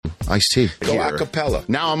iced tea. Go a cappella.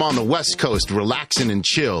 Now I'm on the West Coast, relaxing and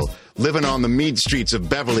chill, living on the mead streets of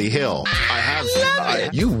Beverly Hill.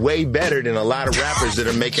 You way better than a lot of rappers that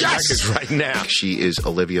are making records right now. She is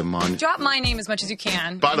Olivia Munn. Drop my name as much as you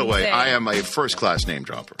can. By the way, I am a first-class name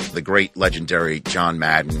dropper. The great, legendary John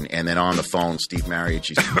Madden, and then on the phone, Steve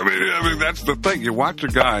Mariucci. I mean, that's the thing. You watch a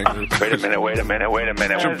guy. Wait a minute.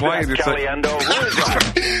 You're playing. It's Caliendo. What is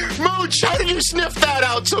that? Mooch, how did you sniff that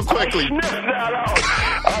out so quickly?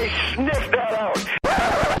 I sniffed that out.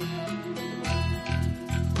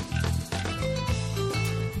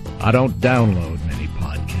 I don't download many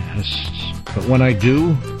podcasts, but when I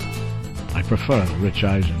do, I prefer the Rich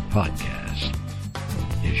Eisen podcast.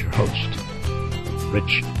 Here's your host,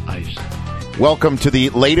 Rich Eisen. Welcome to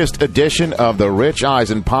the latest edition of the Rich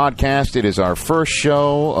Eisen podcast. It is our first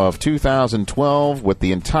show of 2012 with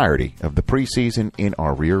the entirety of the preseason in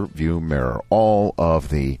our rear view mirror. All of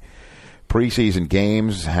the preseason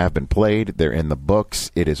games have been played. They're in the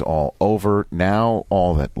books. It is all over. Now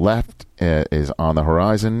all that left is on the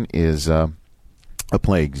horizon is a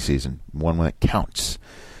plague season, one that counts,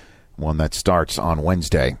 one that starts on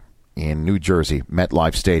Wednesday in New Jersey,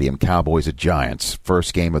 MetLife Stadium, Cowboys at Giants.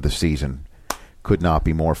 First game of the season. Could not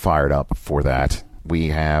be more fired up for that. We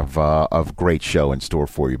have a great show in store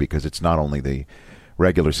for you because it's not only the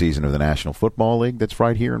regular season of the National Football League that's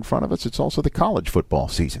right here in front of us, it's also the college football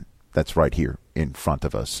season that's right here in front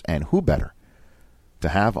of us. And who better to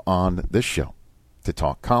have on this show to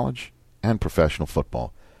talk college and professional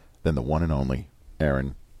football than the one and only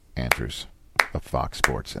Erin Andrews of Fox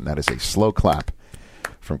Sports. And that is a slow clap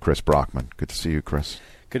from Chris Brockman. Good to see you, Chris.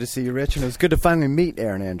 Good to see you, Rich, and it was good to finally meet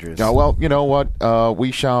Erin Andrews. Well, you know what?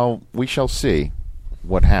 We shall see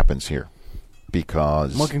what happens here,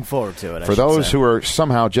 because I'm looking forward to it. For those who are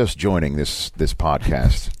somehow just joining this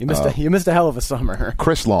podcast, you missed a hell of a summer.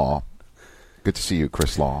 Chris Law, good to see you,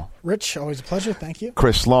 Chris Law. Rich, always a pleasure. Thank you.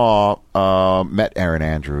 Chris Law met Erin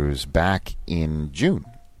Andrews back in June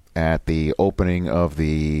at the opening of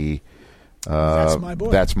the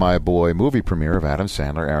That's My Boy movie premiere of Adam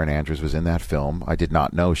Sandler. Erin Andrews was in that film. I did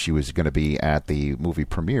not know she was going to be at the movie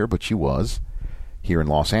premiere, but she was here in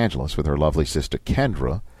Los Angeles with her lovely sister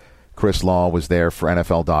Kendra. Chris Law was there for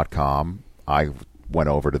NFL.com. I went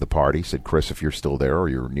over to the party, said, Chris, if you're still there or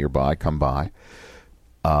you're nearby, come by.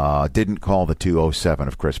 Didn't call the 207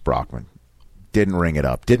 of Chris Brockman. Didn't ring it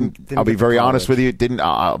up. I'll be very honest with you.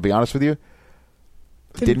 I'll be honest with you.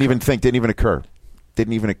 Didn't even occur.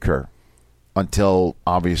 Until,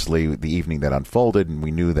 obviously, the evening that unfolded, and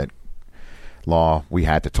we knew that we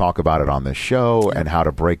had to talk about it on this show and how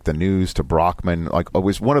to break the news to Brockman. Like, it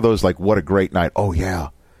was one of those, like, what a great night. Oh, yeah.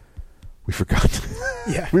 We forgot.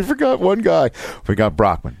 We forgot one guy. We got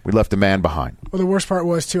Brockman. We left a man behind. Well, the worst part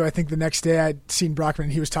was, too, I think the next day I'd seen Brockman,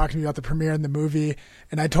 and he was talking to me about the premiere and the movie,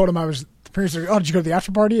 and I told him the premiere's like, oh, did you go to the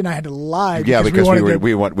after party? And I had to lie. Because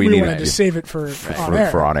we wanted to save it for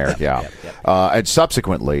on air. Yeah. And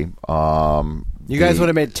subsequently, you guys would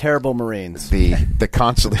have made terrible Marines. The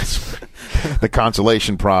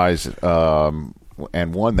consolation prize,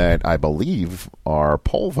 and one that I believe our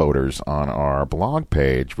poll voters on our blog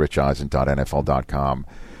page, richeisen.nfl.com,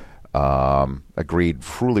 agreed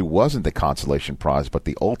truly wasn't the consolation prize, but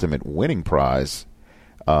the ultimate winning prize.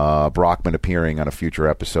 Brockman appearing on a future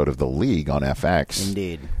episode of The League on FX.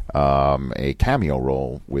 Indeed. A cameo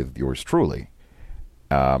role with yours truly.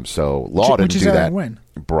 So Law didn't do that. Win?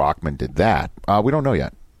 Brockman did that. We don't know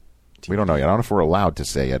yet. I don't know if we're allowed to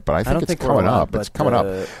say it, but I think it's coming up. It's coming up.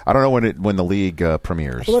 I don't know when the league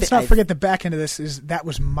premieres. Well, let's not forget the back end of this is that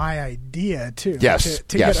was my idea too. Yes,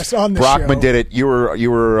 to get us on the Brockman show. did it. You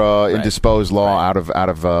were indisposed, Law, out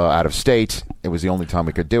of state. It was the only time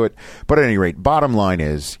we could do it. But at any rate, bottom line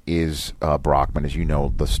is Brockman, as you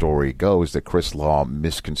know, the story goes that Chris Law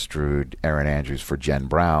misconstrued Erin Andrews for Jen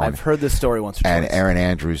Brown. I've heard this story once or twice. And Erin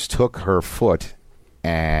Andrews took her foot,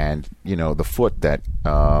 and the foot that.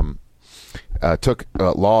 Took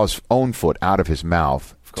Law's own foot out of his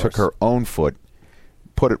mouth, took her own foot,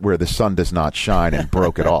 put it where the sun does not shine, and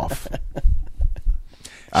broke it off.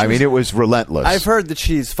 I mean, it was relentless. I've heard that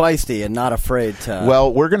she's feisty and not afraid to...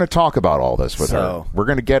 Well, we're going to talk about all this with her. We're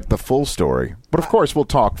going to get the full story. But, of course, we'll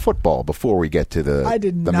talk football before we get to the meat and potatoes. I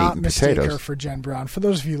did not mistake her for Jen Brown. For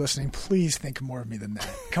those of you listening, please think more of me than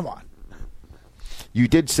that. Come on. You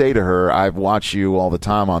did say to her, "I've watched you all the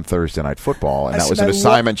time on Thursday Night Football," and that was an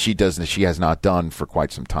assignment she has not done for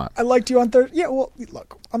quite some time. I liked you on Thursday. Yeah, well,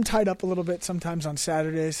 look, I'm tied up a little bit sometimes on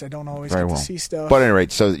Saturdays. I don't always get to see stuff. But at any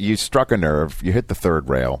rate, so you struck a nerve. You hit the third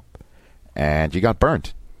rail, and you got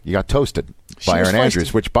burnt. You got toasted by Erin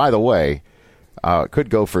Andrews, which, by the way, could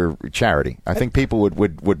go for charity. I think people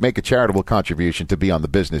would make a charitable contribution to be on the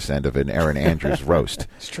business end of an Erin Andrews roast.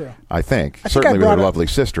 It's true. I think. Certainly with her lovely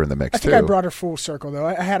sister in the mix, I think too. I brought her full circle, though.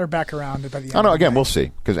 I had her back around by the end. Oh, no, again, we'll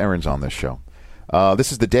see, because Erin's on this show.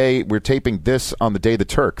 This is the day we're taping this on the day the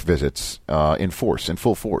Turk visits in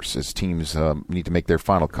full force, as teams need to make their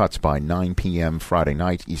final cuts by 9 p.m. Friday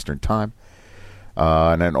night Eastern Time.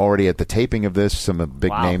 And then already at the taping of this, some of the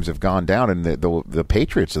big names have gone down, and the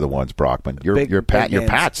Patriots are the ones, Brockman. Your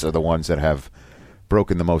Pats are the ones that have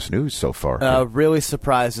broken the most news so far. Really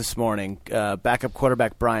surprised this morning. Backup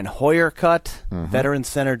quarterback Brian Hoyer cut, veteran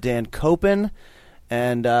center Dan Copen,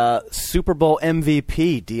 and Super Bowl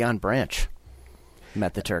MVP Deion Branch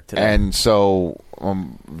met the Turk today. And so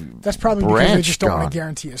that's probably Branch because they just don't gone. want to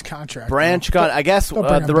guarantee his contract. Branch got, I guess, They'll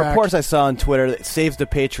bring the him back. reports I saw on Twitter, it saves the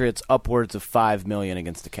Patriots upwards of $5 million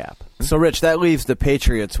against the cap. So, Rich, that leaves the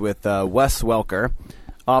Patriots with Wes Welker,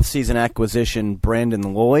 offseason acquisition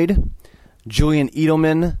Brandon Lloyd, Julian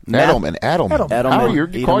Edelman.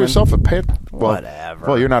 Edelman. You call yourself a Pat? Whatever.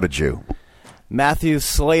 Well, you're not a Jew. Matthew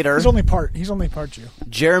Slater. He's only part Jew.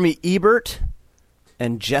 Jeremy Ebert,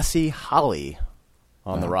 and Jesse Holley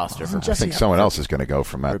on the roster. I think someone else is going to go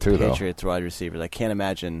from that, too, though. Patriots wide receivers. I can't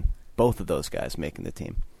imagine both of those guys making the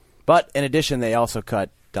team. But in addition, they also cut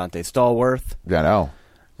Dante Stallworth. Yeah, I know.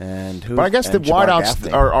 But I guess the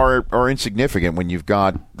wideouts are insignificant when you've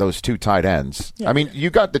got those two tight ends. Yeah. I mean, you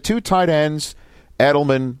got the two tight ends,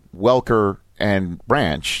 Edelman, Welker, and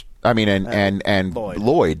Branch. I mean, and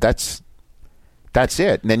Lloyd. That's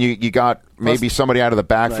it. And then you got maybe somebody out of the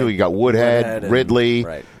backfield. Right. You got Woodhead, Ridley.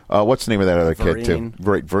 Right. What's the name of that other kid, too?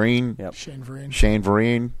 Vereen. Vereen. Yep. Shane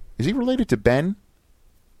Vereen. Is he related to Ben?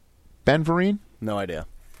 Ben Vereen? No idea.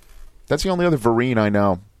 That's the only other Vereen I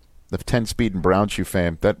know. The 10-speed and brown shoe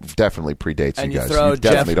fame. That definitely predates And you guys. throw You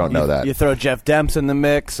definitely don't know that. You throw Jeff Demps in the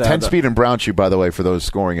mix. 10-speed and brown shoe, by the way, for those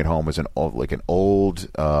scoring at home, is an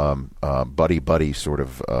old buddy sort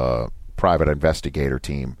of private investigator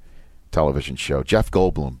team television show. Jeff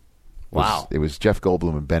Goldblum. It was Jeff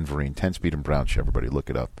Goldblum and Ben Vereen, 10-speed and brown shoe. Everybody look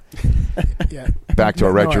it up. Yeah. Back to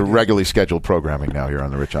our regularly scheduled programming now here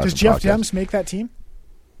on the Rich Eisen Does Jeff podcast. Demps make that team?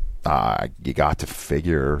 You got to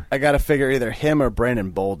figure. I got to figure either him or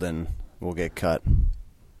Brandon Bolden will get cut,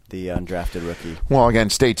 the undrafted rookie. Well, again,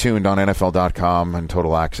 stay tuned on NFL.com and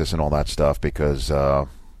Total Access and all that stuff because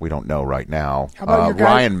we don't know right now. How about your guy?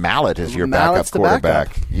 Ryan Mallett is your Mallett's backup the quarterback.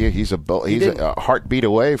 backup. Yeah, he's a heartbeat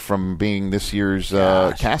away from being this year's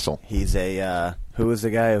Castle. He's a who was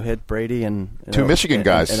the guy who hit Brady and Two Michigan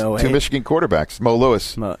guys, two Michigan quarterbacks. Mo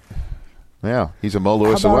Lewis. Yeah, he's a Mo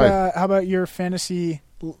Lewis away. How about your fantasy?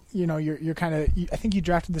 You know, you're kind of. I think you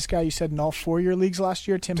drafted this guy. You said in all 4-year leagues last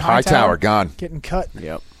year. Tim Hightower gone, getting cut.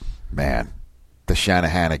 Yep. Man, the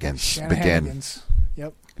Shanahanigans begin.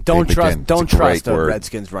 Yep. Don't trust a word.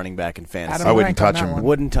 Redskins running back in fantasy. I wouldn't touch him.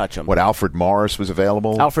 Wouldn't touch him. What, Alfred Morris was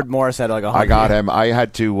available? Alfred Morris had like 100. I got him. I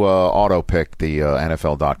had to auto pick the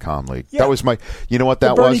NFL.com league. Yeah. That was my. You know what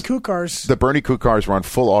that the Bernie was? Kukars. The Bernie Kukars were on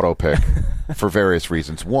full auto pick for various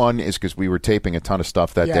reasons. One is because we were taping a ton of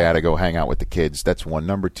stuff that day. I had to go hang out with the kids. That's one.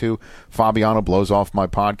 Number two, Fabiano blows off my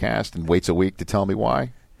podcast and waits a week to tell me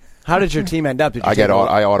why. How did your team end up? I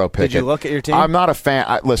auto pick. Did you look at your team? I'm not a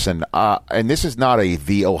fan. Listen, and this is not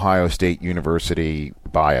the Ohio State University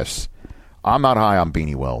bias. I'm not high on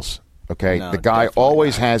Beanie Wells. Okay, No, the guy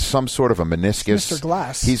always not. has some sort of a meniscus. Mr.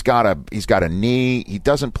 Glass. He's got a knee. He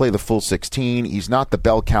doesn't play the full 16. He's not the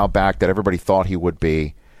bell cow back that everybody thought he would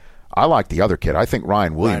be. I like the other kid. I think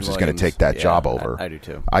Ryan Williams is going to take that job over. I do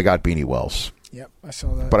too. I got Beanie Wells. Yep, I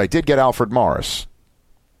saw that. But I did get Alfred Morris.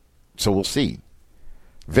 So we'll see.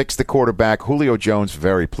 Vic's the quarterback. Julio Jones,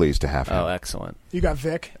 very pleased to have him. Oh, excellent. You got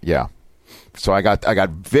Vic. Yeah. So I got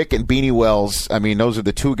Vic and Beanie Wells. I mean, those are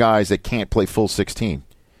the two guys that can't play full 16.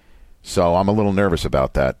 So I'm a little nervous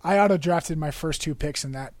about that. I auto drafted my first 2 picks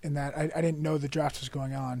in that. I didn't know the draft was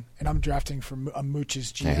going on, and I'm drafting for a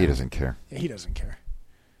Mooch's GM. Yeah, he doesn't care. Yeah, he doesn't care.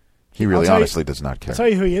 He really honestly does not care. I'll tell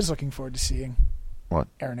you who he is looking forward to seeing. What?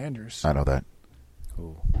 Erin Andrews. I know that.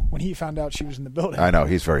 Ooh. When he found out she was in the building. I know.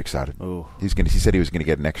 He's very excited. Ooh. He said he was going to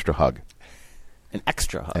get an extra hug. An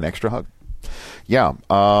extra hug. An extra hug. Yeah.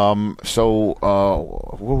 So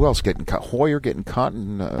who else getting cut? Hoyer getting cut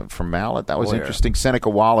from Mallett. That was interesting. Seneca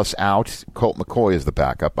Wallace out. Colt McCoy is the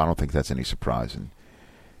backup. I don't think that's any surprise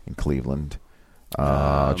in Cleveland.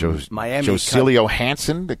 Miami. Josilio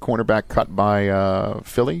Hansen, the cornerback, cut by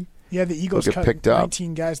Philly. Yeah, the Eagles cut picked up.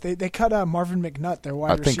 19 guys. They cut Marvin McNutt, their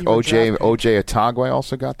wide receiver. I think OJ Atagwe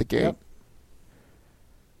also got the gig.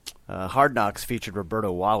 Yep. Hard Knocks featured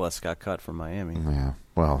Roberto Wallace got cut from Miami. Yeah.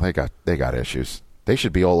 Well, they got issues. They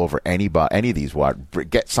should be all over any of these.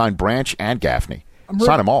 Sign Branch and Gaffney.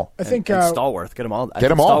 Sign them all. I think and Stallworth. Get them all. Get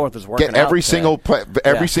them all. Stallworth is working Get every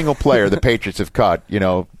out single player the Patriots have cut.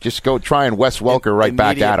 Just go try and Wes Welker right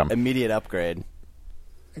back at him. Immediate upgrade.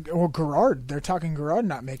 Or Garrard. They're talking Garrard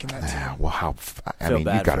not making that team. Well, you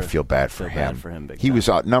got to feel bad for him. He was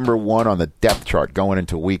number 1 on the depth chart going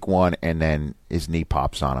into week 1, and then his knee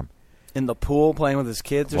pops on him. In the pool playing with his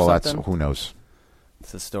kids or something? Who knows?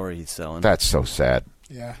 It's the story he's selling. That's so sad.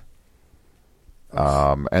 Yeah.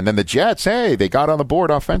 And then the Jets, they got on the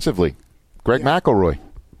board offensively. Greg McElroy.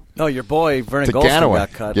 Oh, your boy Vernon Golston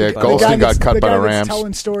got cut. Yeah, Golston got cut by the Rams. The guy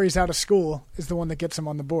telling stories out of school is the one that gets him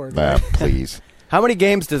on the board. Please. How many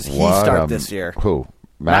games does he start this year? Who?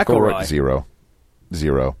 McElroy? 0.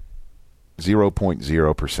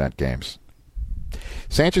 0.0% games.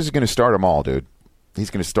 Sanchez is going to start them all, dude. He's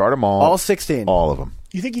going to start them all. All 16. All of them.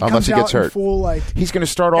 You think he unless comes he gets out hurt. In full, he's going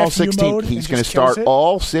to start all 16. He's going to start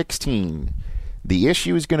all 16. The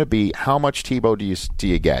issue is going to be how much Tebow do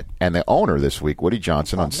you get? And the owner this week, Woody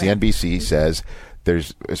Johnson, on CNBC says,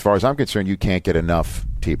 as far as I'm concerned, you can't get enough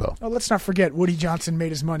Tebow. Oh, let's not forget Woody Johnson made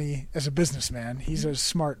his money as a businessman. He's a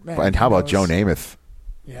smart man. And how about Joe Namath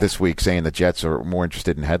this week saying the Jets are more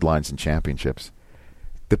interested in headlines than championships?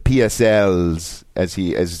 The PSLs, as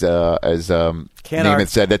Namath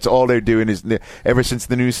said, that's all they're doing is ever since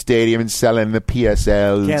the new stadium and selling the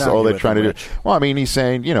PSLs. All they're trying to do. Well, I mean, he's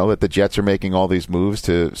saying that the Jets are making all these moves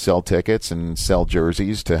to sell tickets and sell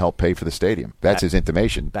jerseys to help pay for the stadium. That's his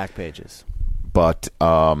intimation. Back pages. But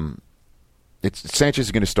Sanchez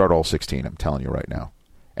is going to start all 16. I'm telling you right now,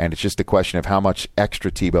 and it's just a question of how much extra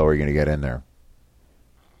Tebow are you going to get in there.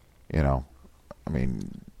 I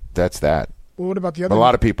mean, that's that. Well, what about the other? A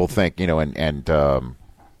lot of people think, and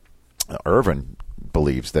Irvin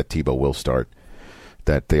believes that Tebow will start.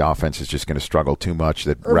 That the offense is just going to struggle too much.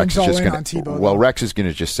 That Irvin's Rex is just going to. Well, Rex is going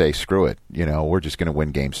to just say, "Screw it." We're just going to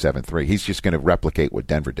win game 7-3. He's just going to replicate what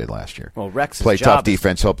Denver did last year. Well, Rex's play job tough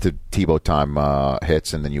defense, hope the Tebow time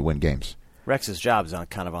hits, and then you win games. Rex's job is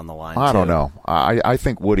kind of on the line. I don't know. I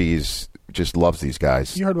think Woody's just loves these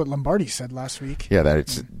guys. You heard what Lombardi said last week. Yeah,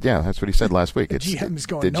 that's what he said last week. The GM's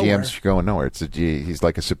going nowhere. The GM's going nowhere. He's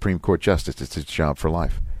like a Supreme Court justice. It's his job for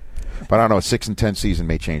life. But I don't know. A 6-10 season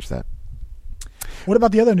may change that. What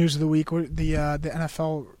about the other news of the week? The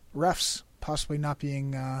NFL refs possibly not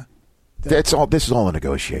being. This is all a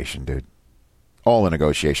negotiation, dude. All a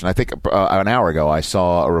negotiation. I think an hour ago I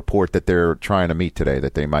saw a report that they're trying to meet today,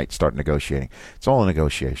 that they might start negotiating. It's all a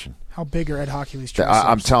negotiation. How big are Ed Hochuley's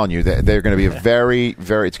I'm telling you, they're going to be a very,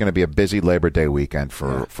 very. It's going to be a busy Labor Day weekend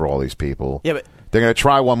for all these people. Yeah, but they're going to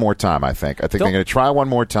try one more time. I think they're going to try one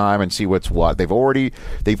more time and see what's what. They've already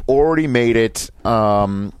made it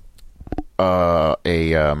a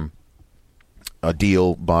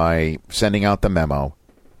deal by sending out the memo.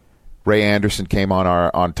 Ray Anderson came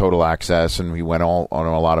on Total Access, and we went on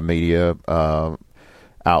a lot of media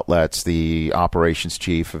outlets. The operations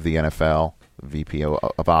chief of the NFL, VP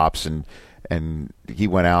of Ops, and he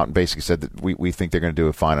went out and basically said that we think they're going to do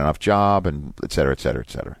a fine enough job, and et cetera, et cetera, et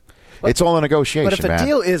cetera. It's all a negotiation, but if a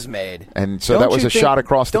deal is made, and so that was a shot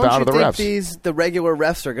across the bow to the refs. Don't you think the regular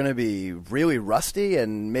refs are going to be really rusty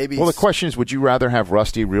and maybe? Well, the question is, would you rather have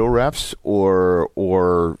rusty real refs or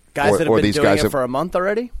guys that have been these doing guys it for a month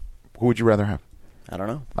already? Who would you rather have? I don't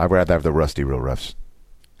know. I'd rather have the rusty real refs.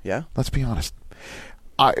 Yeah, let's be honest.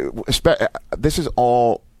 This is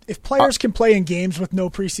all. If players can play in games with no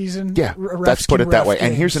preseason, refs let's put it that way. Games.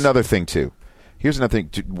 And here's another thing too.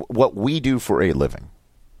 What we do for a living.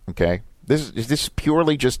 Okay, this is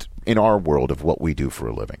purely just in our world of what we do for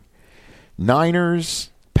a living. Niners,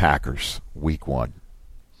 Packers, Week 1.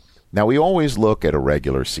 Now we always look at a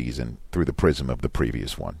regular season through the prism of the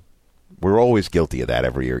previous one. We're always guilty of that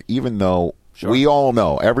every year, even though we all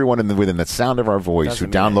know, everyone within the sound of our voice who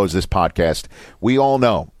downloads this podcast, we all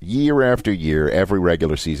know, year after year, every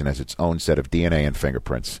regular season has its own set of DNA and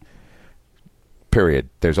fingerprints. Period.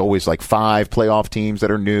 There's always like 5 playoff teams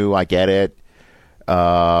that are new. I get it,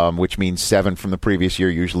 which means 7 from the previous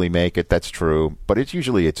year usually make it. That's true, but it's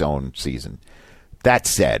usually its own season. That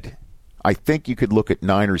said, I think you could look at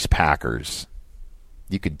Niners-Packers.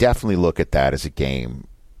 You could definitely look at that as a game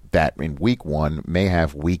that in Week 1 may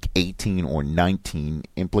have Week 18 or 19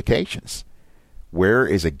 implications. Where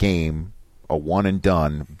is a game, a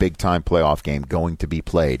one-and-done, big-time playoff game, going to be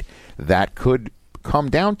played? That could come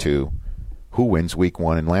down to who wins Week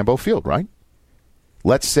 1 in Lambeau Field, right?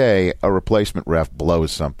 Let's say a replacement ref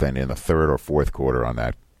blows something in the third or fourth quarter on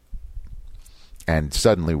that, and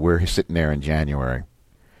suddenly we're sitting there in January.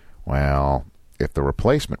 Well, if the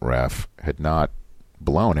replacement ref had not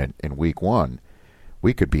blown it in Week 1,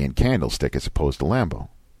 we could be in Candlestick as opposed to Lambeau,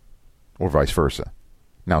 or vice versa.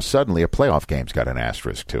 Now, suddenly, a playoff game's got an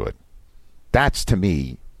asterisk to it. That's, to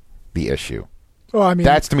me, the issue. Well, I mean,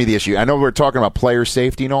 that's, to me, the issue. I know we're talking about player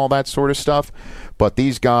safety and all that sort of stuff, but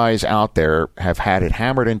these guys out there have had it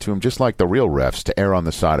hammered into them, just like the real refs, to err on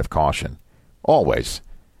the side of caution. Always.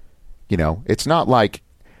 You know, it's not like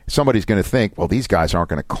somebody's going to think, well, these guys aren't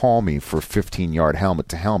going to call me for 15-yard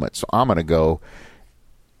helmet-to-helmet, so I'm going to go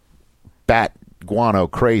bat guano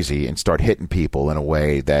crazy and start hitting people in a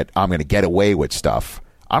way that I'm going to get away with stuff.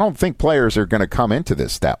 I don't think players are going to come into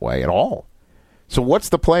this that way at all. So what's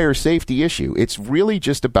the player safety issue? It's really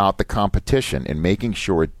just about the competition and making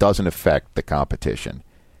sure it doesn't affect the competition.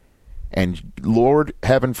 And Lord,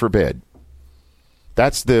 heaven forbid,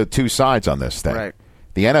 that's the two sides on this thing. Right.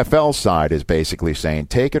 The NFL side is basically saying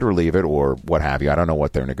take it or leave it or what have you. I don't know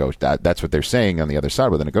what they're that's what they're saying on the other side,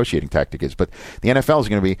 what the negotiating tactic is. But the NFL is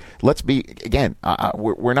going to be, let's be, again,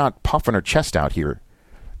 we're not puffing our chest out here.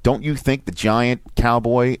 Don't you think the Giant,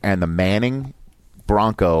 Cowboy, and the Manning,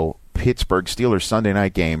 Bronco, Pittsburgh Steelers Sunday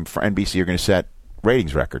night game for NBC are going to set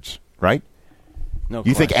ratings records, right? No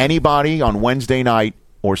You think anybody on Wednesday night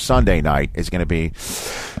or Sunday night is going to be,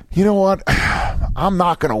 you know what, I'm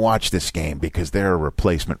not going to watch this game because there are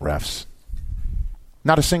replacement refs.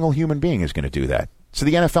 Not a single human being is going to do that. So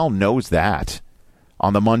the NFL knows that.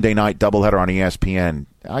 On the Monday night doubleheader on ESPN,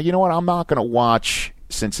 you know what, I'm not going to watch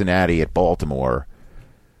Cincinnati at Baltimore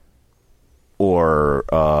or,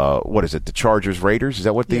 what is it, the Chargers Raiders? Is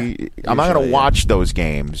that what I'm not going to watch those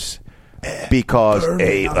games because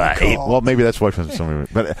well, maybe that's what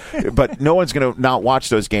but no one's going to not watch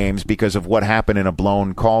those games because of what happened in a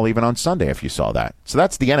blown call even on Sunday if you saw that. So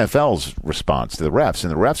that's the NFL's response to the refs,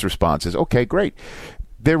 and the refs' response is, okay, great.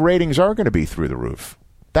 Their ratings are going to be through the roof.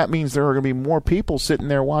 That means there are going to be more people sitting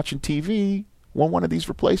there watching TV when one of these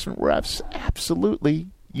replacement refs absolutely,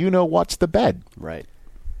 what's the bed. Right.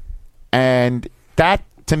 And that,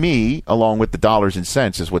 to me, along with the dollars and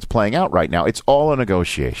cents, is what's playing out right now. It's all a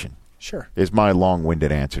negotiation. Sure. Is my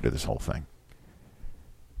long-winded answer to this whole thing.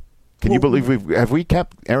 Can you believe have we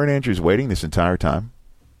kept Erin Andrews waiting this entire time?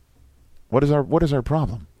 What is our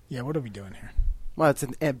problem? Yeah, what are we doing here? Well,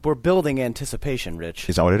 we're building anticipation, Rich.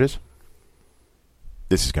 Is that what it is?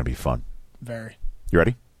 This is going to be fun. Very. You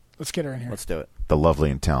ready? Let's get her in here. Let's do it. The lovely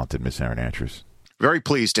and talented Miss Erin Andrews. Very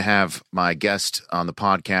pleased to have my guest on the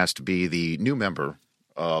podcast be the new member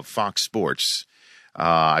of Fox Sports.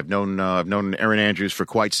 I've known Erin Andrews for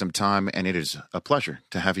quite some time, and it is a pleasure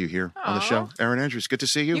to have you here on the show. Erin Andrews, good to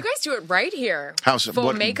see you. You guys do it right here. How's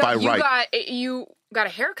full makeup? By right? You got a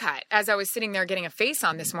haircut as I was sitting there getting a face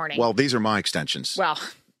on this morning. Well, these are my extensions. Well,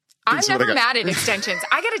 I'm never mad at extensions.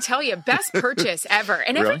 I got to tell you, best purchase ever,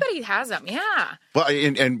 and Really? everybody has them. Yeah. Well,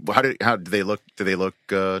 and how do they look? Do they look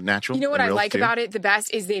natural? You know what and I real like to you? about it the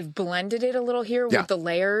best is they've blended it a little here Yeah. with the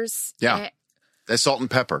layers. Yeah. That's salt and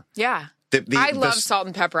pepper. Yeah. I love salt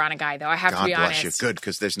and pepper on a guy, though. I have to be God honest. bless you. Good,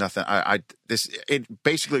 because there's nothing. It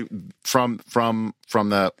basically from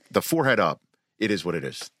the forehead up. It is what it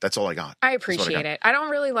is. That's all I got. I appreciate it. I don't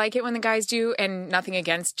really like it when the guys do, and nothing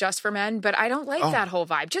against Just for Men, but I don't like that whole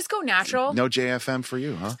vibe. Just go natural. No JFM for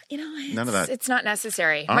you, huh? None of that. It's not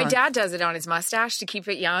necessary. All My right. dad does it on his mustache to keep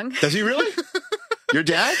it young. Does he really? Your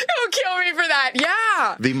dad? Don't kill me for that.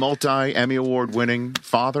 Yeah. The multi-Emmy Award winning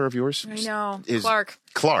father of yours? I know. Is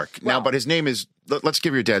Clark. Now, but his name is, let's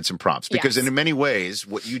give your dad some props, because Yes. in many ways,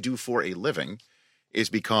 what you do for a living is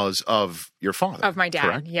because of your father. Of my dad,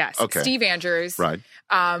 correct? yes. Okay. Steve Andrews. Right.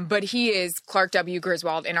 But he is Clark W.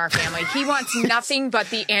 Griswold in our family. He wants nothing but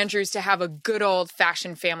the Andrews to have a good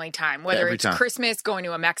old-fashioned family time. Whether Every it's time. Christmas, going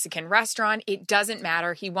to a Mexican restaurant, it doesn't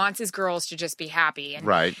matter. He wants his girls to just be happy. And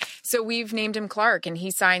Right. so we've named him Clark, and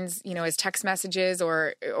he signs, his text messages,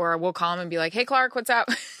 or we'll call him and be like, "Hey, Clark, what's up?"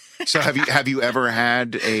 So have you ever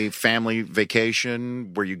had a family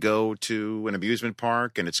vacation where you go to an amusement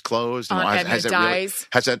park and it's closed? Aunt Edna has dies.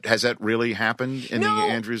 Has that really happened in the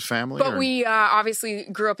Andrews family? But we obviously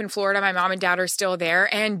grew up in Florida. My mom and dad are still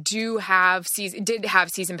there, and did have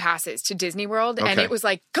season passes to Disney World. And Okay. it was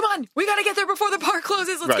like, come on, we got to get there before the park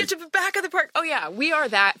closes. Let's Right. get to the back of the park. Oh yeah, we are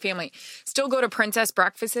that family. Still go to princess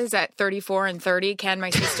breakfasts at 34 and 30. Ken,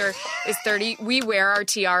 my sister, is 30. We wear our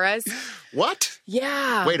tiaras. What?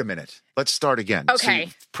 Yeah. Wait a minute. Let's start again. Okay.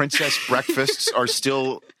 See, princess breakfasts are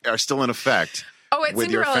still in effect. Oh, at with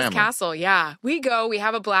your Cinderella's family. castle, yeah. We go, we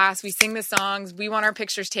have a blast, we sing the songs, we want our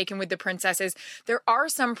pictures taken with the princesses. There are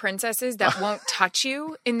some princesses that won't touch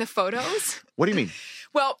you in the photos. What do you mean?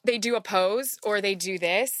 Well, they do a pose or they do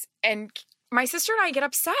this, and my sister and I get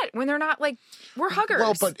upset when they're not like, we're huggers.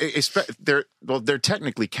 Well, but they're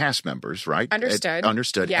technically cast members, right? Understood.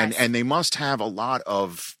 Understood. Yes. And they must have a lot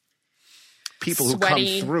of people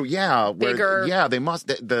Sweaty, who come through. Yeah. bigger. Yeah, they must,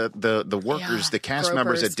 the workers, the cast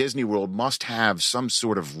members gropers. at Disney World must have some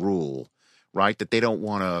sort of rule, right? That they don't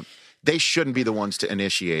want to, they shouldn't be the ones to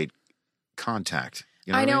initiate contact.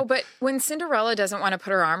 You know I what know, mean? but when Cinderella doesn't want to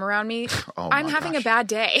put her arm around me, Oh, I'm my having gosh. a bad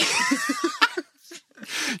day.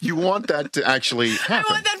 You want that to actually happen.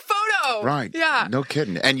 I want that photo. Right. Yeah. No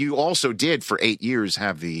kidding. And you also did for 8 years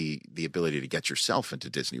have the ability to get yourself into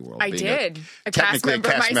Disney World. I being did. A technically cast member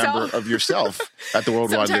a cast myself. member of yourself at the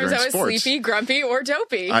Worldwide Leader Sometimes in I was Sports. sleepy, grumpy, or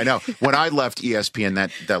dopey. I know. When I left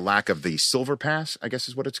ESPN, the lack of the Silver Pass, I guess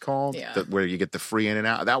is what it's called, Yeah. where you get the free in and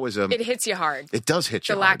out. That was It hits you hard. It does hit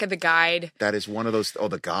you The hard. lack of the guide. That is one of those. Oh,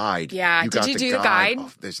 the guide. Yeah. Did got you do the guide?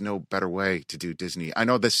 Oh, there's no better way to do Disney. I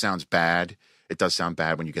know this sounds bad. It does sound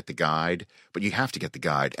bad when you get the guide, but you have to get the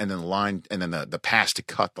guide and then the line and then the pass to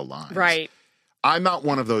cut the lines. Right. I'm not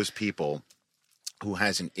one of those people who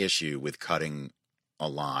has an issue with cutting a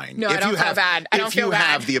line. No, I don't feel bad. I don't feel If you bad.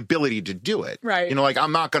 have the ability to do it, Right. You know, like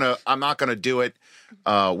I'm not gonna do it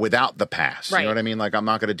without the pass. Right. You know what I mean? Like I'm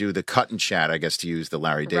not gonna do the cut and chat. I guess to use the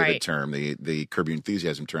Larry David Right. term, the Curb Your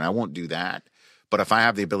Enthusiasm term. I won't do that. But if I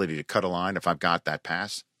have the ability to cut a line, if I've got that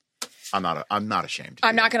pass, I'm not ashamed.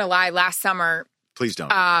 I'm not going to lie. Last summer, Please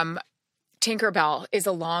don't. Tinkerbell is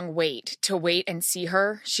a long wait to wait and see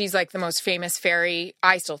her. She's like the most famous fairy.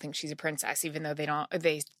 I still think she's a princess, even though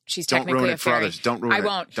she's Don't technically ruin a it for fairy. others. Don't ruin I it.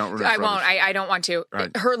 won't. Don't ruin it I for won't. others. I don't want to.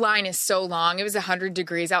 Right. Her line is so long. It was 100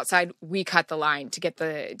 degrees outside. We cut the line to get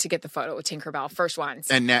the photo with Tinkerbell. First ones.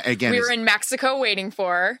 and now, again, we were in Mexico waiting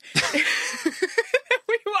for her.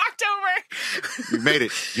 We walked over. you made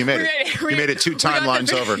it. You made We it. made it. You We- made it 2 we got the timelines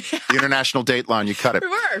big- over. The international date line. You cut it. We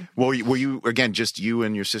were. Well, were you again just you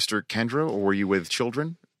and your sister Kendra, or were you with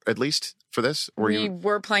children at least for this? Or We you?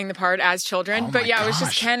 were playing the part as children, Oh but my yeah, it was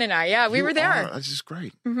just gosh. Ken and I. Yeah, we You were there. are. This is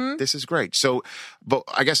great. This is great. So, but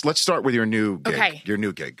I guess let's start with your new gig. Okay. Your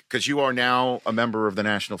new gig, because you are now a member of the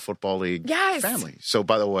National Football League Yes. family. So,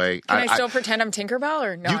 by the way, Can I still pretend I'm Tinkerbell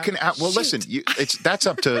or no? you can. Well, Shoot. listen. That's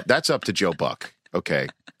up to Joe Buck. Okay,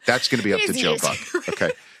 that's going to be up to He's Joe the- Buck.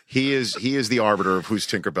 Okay, he is the arbiter of who's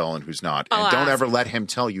Tinkerbell and who's not, and I'll don't ask. ever let him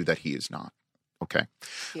tell you that he is not. Okay,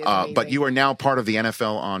 He is but amazing. you are now part of the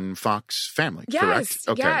NFL on Fox family, Yes, correct?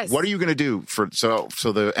 Okay, yes. what are you going to do so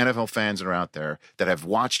the NFL fans that are out there that have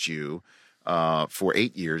watched you for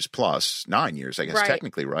 8 years plus 9 years, I guess Right.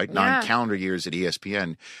 technically, right? Yeah. 9 calendar years at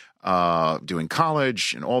ESPN, doing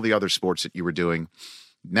college and all the other sports that you were doing.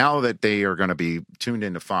 Now that they are going to be tuned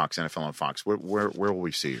into Fox, NFL on Fox, where will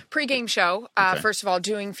we see you? Pre-game show. Okay. First of all,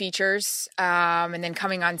 doing features, and then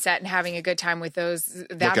coming on set and having a good time with that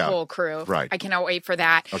Look out. whole crew. Right. I cannot wait for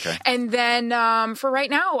that. Okay. And then for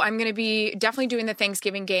right now, I'm going to be definitely doing the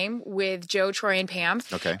Thanksgiving game with Joe, Troy, and Pam.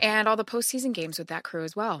 Okay. And all the postseason games with that crew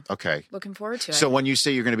as well. Okay. Looking forward to it. So when you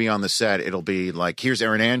say you're going to be on the set, it'll be like, here's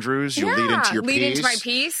Erin Andrews. You'll lead into your lead piece. into my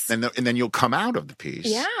piece. And then you'll come out of the piece.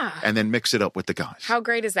 Yeah. And then mix it up with the guys. How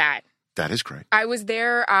great is that? That is great. I was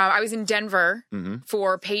there. I was in Denver Mm-hmm.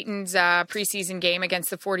 for Peyton's preseason game against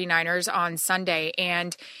the 49ers on Sunday.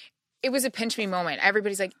 And it was a pinch me moment.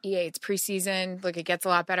 Everybody's like, EA, it's preseason. Look, it gets a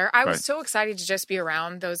lot better. I was Right. so excited to just be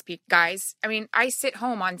around those guys. I mean, I sit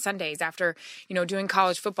home on Sundays after, doing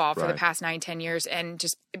college football for the Right. past 9-10 years and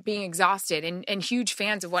just being exhausted and huge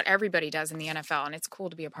fans of what everybody does in the NFL. And it's cool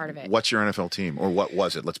to be a part of it. What's your NFL team, or what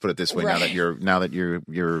was it? Let's put it this way: Right. now that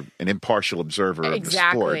you're an impartial observer of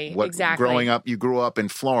Exactly, the sport. exactly. Growing up, you grew up in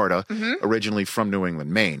Florida, originally from New England,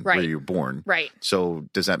 Maine, where Right. you were born. Right. So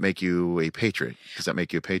does that make you a patriot? Does that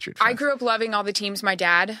make you a patriot fan? I grew up loving all the teams my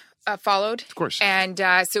dad followed. Of course. And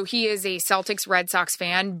so he is a Celtics Red Sox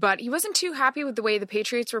fan, but he wasn't too happy with the way the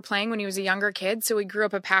Patriots were playing when he was a younger kid. So he grew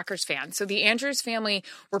up a Packers fan. So the Andrews family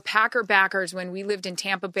were Packer backers when we lived in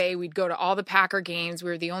Tampa Bay. We'd go to all the Packer games. We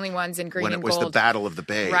were the only ones in green when it and was gold. the Battle of the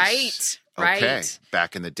Bays. Right. Okay. Right.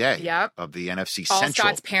 Back in the day. Yep. Of the NFC All Central.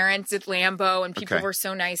 Scott's parents at Lambeau, and people Okay. were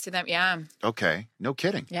so nice to them. Yeah. Okay. No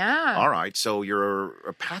kidding. Yeah. All right. So you're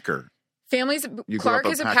a Packer. Families. You grew Clark up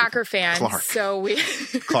a is a Packer Packer fan. fan. Clark. So we.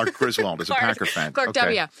 Clark Griswold is a Clark- Packer fan. Clark Okay.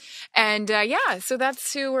 W. And yeah, so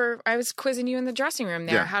that's who I was quizzing you in the dressing room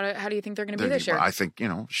there. Yeah. How do you think they're going to be this year? I think,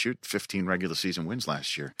 15 regular season wins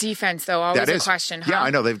last year. Defense, though, always That a is question. Huh? Yeah,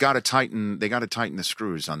 I know they've got to tighten. They got to tighten the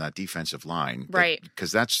screws on that defensive line, Right.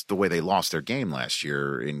 Because that's the way they lost their game last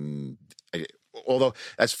year. Although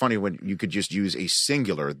that's funny when you could just use a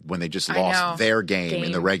singular when they just I know. lost their game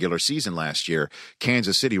in the Game. regular season last year.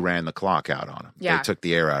 Kansas City ran the clock out on them. Yeah. They took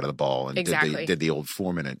the air out of the ball and Exactly. did the old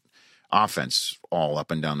 4-minute offense all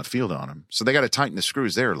up and down the field on him. So they got to tighten the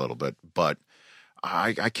screws there a little bit. But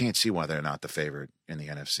I can't see why they're not the favorite in the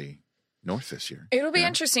NFC North this year. It'll be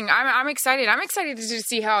interesting. I'm excited. I'm excited to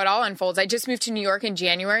see how it all unfolds. I just moved to New York in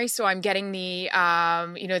January, so I'm getting the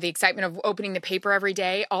the excitement of opening the paper every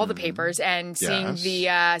day, all the papers, and seeing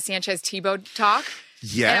the Sanchez Tebow talk.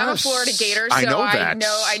 Yes. And I'm a Florida Gator, so I know that.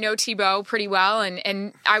 I know Tebow pretty well.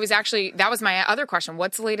 And I was actually, that was my other question.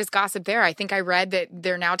 What's the latest gossip there? I think I read that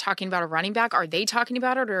they're now talking about a running back. Are they talking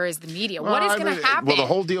about it, or is the media? What is going to happen? Well, the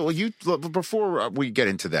whole deal. Before we get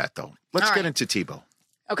into that, though, let's get into Tebow.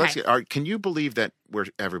 Okay. Can you believe that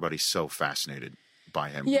everybody's so fascinated by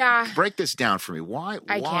him? Yeah. Break this down for me. Why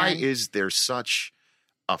is there such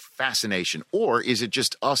a fascination? Or is it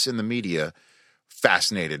just us in the media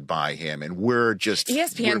fascinated by him, and we're just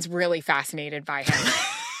ESPN's really fascinated by him.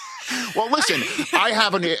 Well, listen, I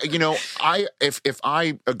haven't. If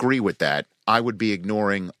I agree with that, I would be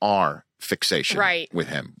ignoring our fixation with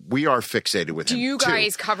him. We are fixated with him. Do you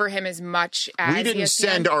guys cover him as much as we didn't ESPN?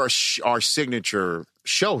 send our signature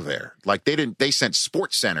show there? Like they didn't. They sent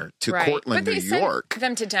Sports Center to Cortland, New York. Sent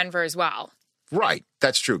them to Denver as well. Right,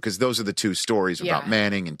 that's true, because those are the two stories about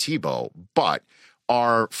Manning and Tebow. But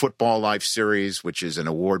our Football Life series, which is an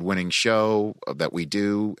award-winning show that we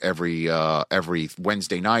do every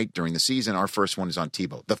Wednesday night during the season, our first one is on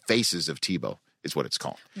Tebow. The Faces of Tebow is what it's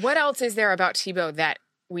called. What else is there about Tebow that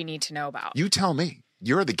we need to know about? You tell me.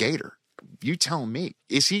 You're the Gator. You tell me.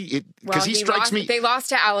 Is he? Because he strikes me. They lost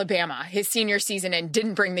to Alabama his senior season and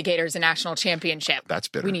didn't bring the Gators a national championship. That's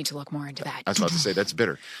bitter. We need to look more into that. I was about to say that's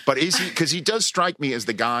bitter. But is he? Because he does strike me as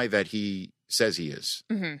the guy that he says he is.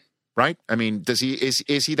 Mm-hmm. Right? I mean, is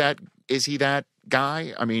he that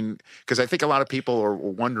guy? I mean, because I think a lot of people are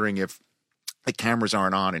wondering if the cameras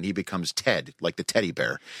aren't on and he becomes Ted, like the teddy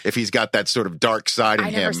bear, if he's got that sort of dark side in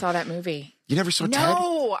him. I never saw that movie. You never saw Ted?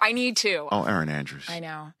 No, I need to. Oh, Erin Andrews. I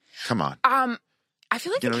know. Come on. I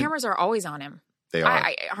feel like the cameras are always on him. They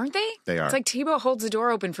are. Aren't they? They are. It's like Tebow holds the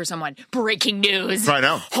door open for someone. Breaking news. I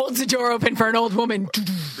know. Holds the door open for an old woman.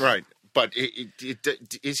 Right. But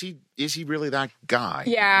is he really that guy?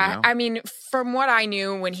 Yeah, you know? I mean, from what I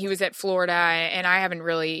knew when he was at Florida, and I haven't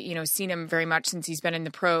really, seen him very much since he's been in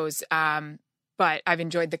the pros. But I've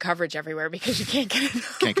enjoyed the coverage everywhere because you can't get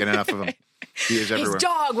enough. Can't get enough of him. He is everywhere. His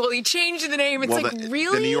dog. Well, he changed the name. It's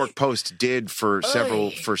really. The New York Post did for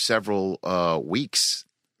several weeks.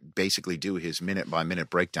 Basically do his minute-by-minute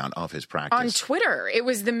breakdown of his practice. On Twitter, it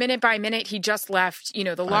was the minute-by-minute he just left,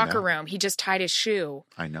 the locker room. He just tied his shoe.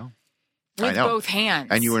 I know. With both hands.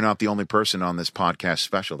 And you are not the only person on this podcast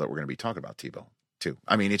special that we're going to be talking about Tebow, too.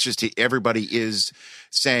 I mean, it's just everybody is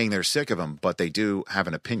saying they're sick of him, but they do have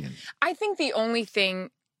an opinion. I think the only thing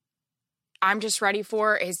I'm just ready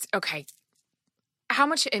for is, okay, how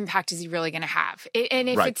much impact is he really going to have? And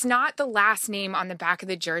if it's not the last name on the back of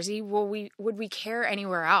the jersey, would we care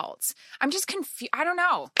anywhere else? I'm just confused. I don't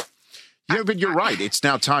know. Yeah, but you're right. It's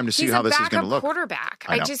now time to see how this is going to look. He's a backup quarterback.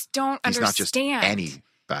 I just don't understand. He's not just any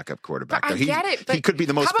backup quarterback. But I get it. But he could be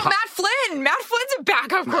the most. How about Matt Flynn? Matt Flynn's a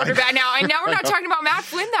backup quarterback now. And now we're not talking about Matt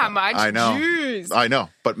Flynn that much. I know. Jeez. I know.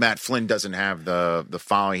 But Matt Flynn doesn't have the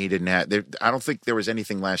following he didn't have. I don't think there was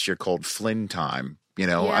anything last year called Flynn time.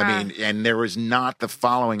 I mean, and there was not the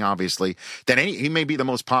following, obviously, that he may be the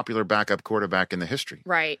most popular backup quarterback in the history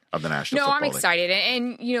of the National Football League. I'm excited.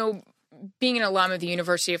 And being an alum of the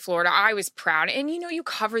University of Florida, I was proud. And, you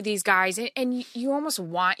cover these guys and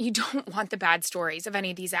you don't want the bad stories of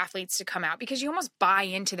any of these athletes to come out because you almost buy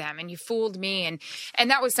into them and you fooled me.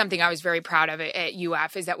 And that was something I was very proud of at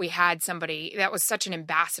UF is that we had somebody that was such an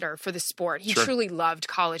ambassador for the sport. He truly loved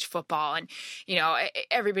college football. And,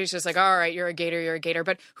 everybody's just like, all right, you're a Gator.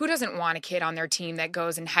 But who doesn't want a kid on their team that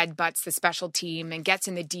goes and headbutts the special team and gets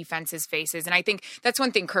in the defense's faces? And I think that's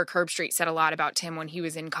one thing Kirk Herbstreit said a lot about Tim when he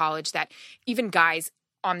was in college, that even guys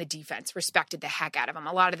on the defense respected the heck out of him.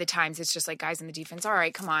 A lot of the times it's just like guys in the defense, all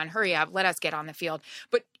right, come on, hurry up, let us get on the field.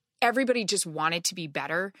 But everybody just wanted to be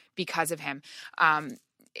better because of him.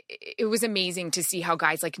 It was amazing to see how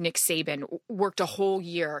guys like Nick Saban worked a whole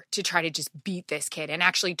year to try to just beat this kid and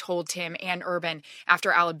actually told Tim and Urban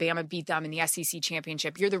after Alabama beat them in the SEC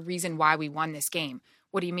championship, you're the reason why we won this game.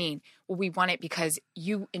 What do you mean? Well, we won it because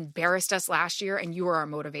you embarrassed us last year and you were our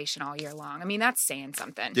motivation all year long. I mean, that's saying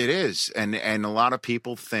something. It is. And a lot of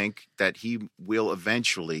people think that he will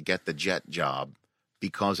eventually get the Jet job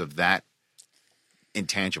because of that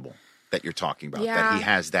intangible that you're talking about, that he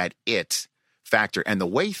has that it factor. And the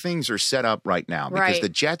way things are set up right now, because the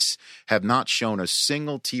Jets have not shown a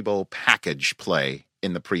single Tebow package play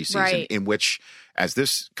in the preseason, Right. in which, as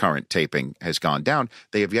this current taping has gone down,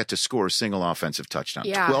 they have yet to score a single offensive touchdown.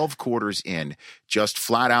 Yeah. 12 quarters in, just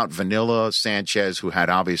flat out vanilla Sanchez, who had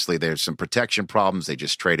obviously there's some protection problems. They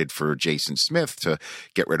just traded for Jason Smith to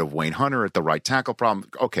get rid of Wayne Hunter at the right tackle problem.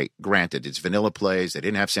 Okay, granted, it's vanilla plays. They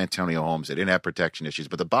didn't have Santonio Holmes. They didn't have protection issues.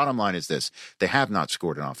 But the bottom line is this. They have not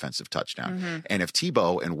scored an offensive touchdown. And if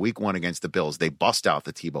Tebow in week 1 against the Bills, they bust out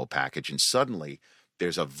the Tebow package and suddenly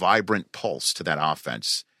there's a vibrant pulse to that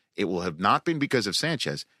offense. It will have not been because of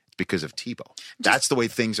Sanchez. It's because of Tebow. That's the way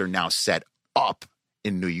things are now set up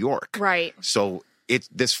in New York. Right. So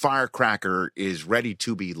this firecracker is ready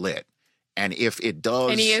to be lit. And if it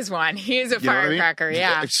does... And he is one. He is a you know what I mean? firecracker,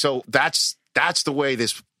 yeah. So that's the way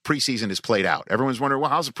this preseason is played out. Everyone's wondering, well,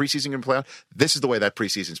 how's the preseason going to play out? This is the way that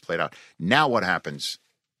preseason's played out. Now what happens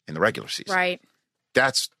in the regular season? Right.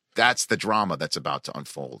 That's the drama that's about to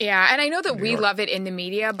unfold. Yeah, and I know that we love it in the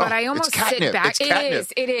media, but I almost sit back. It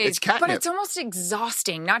is. It's catnip. But it's almost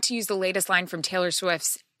exhausting, not to use the latest line from Taylor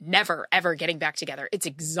Swift's Never, Ever Getting Back Together. It's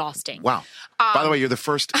exhausting. Wow. By the way, you're the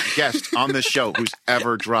first guest on this show who's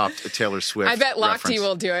ever dropped a Taylor Swift I bet Lochte reference.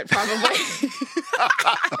 will do it, probably.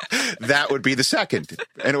 That would be the second.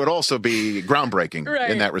 And it would also be groundbreaking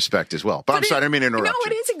in that respect as well. But I'm sorry, I didn't mean to interrupt No,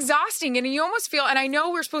 you. it is exhausting. And you almost feel, and I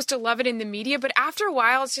know we're supposed to love it in the media, but after a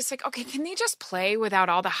while, it's just like, okay, can they just play without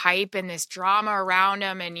all the hype and this drama around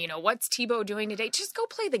them? And, what's Tebow doing today? Just go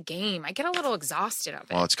play the game. I get a little exhausted of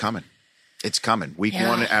it. Well, it's coming. It's coming. Week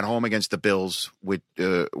 1 at home against the Bills,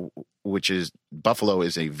 which is Buffalo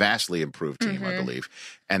is a vastly improved team, I believe.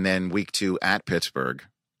 And then week 2 at Pittsburgh,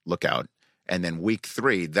 look out. And then week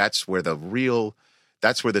 3, that's where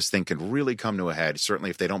this thing can really come to a head. Certainly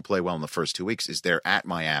if they don't play well in the first 2 weeks, is they're at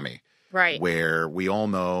Miami. Right. Where we all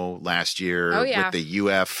know last year with the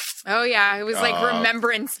UF. Oh, yeah. It was like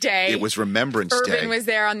Remembrance Day. It was Remembrance Day. Urban was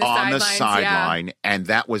there on the sidelines. Yeah. And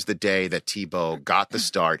that was the day that Tebow got the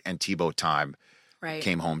start and Tebow time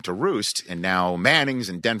came home to roost. And now Manning's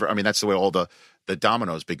in Denver. I mean, that's the way all the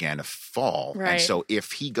dominoes began to fall. Right. And so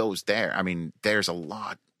if he goes there, I mean, there's a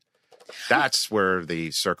lot. That's where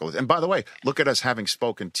the circle is. And by the way, look at us having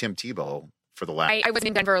spoken Tim Tebow for the last. I was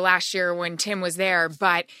in Denver last year when Tim was there,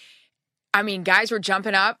 but I mean, guys were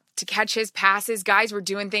jumping up to catch his passes. Guys were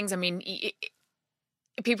doing things. I mean,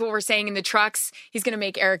 people were saying in the trucks, he's going to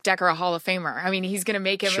make Eric Decker a Hall of Famer. I mean, he's going to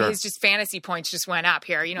make him, his just fantasy points just went up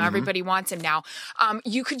here. Everybody wants him now.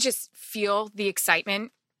 You could just feel the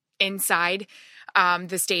excitement inside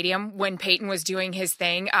the stadium when Peyton was doing his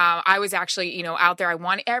thing. I was actually, out there.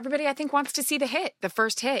 Everybody, I think, wants to see the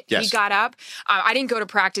first hit. Yes. He got up. I didn't go to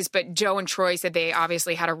practice, but Joe and Troy said they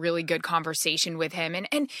obviously had a really good conversation with him.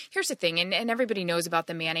 And here's the thing, and everybody knows about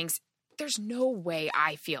the Mannings. There's no way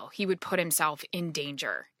I feel he would put himself in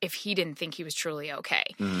danger if he didn't think he was truly okay.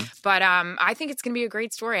 But I think it's going to be a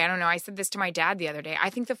great story. I don't know. I said this to my dad the other day. I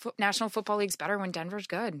think the National Football League's better when Denver's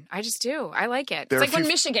good. I just do. I like it. It's like when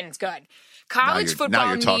Michigan's good. College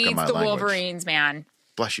football needs the Wolverines, man.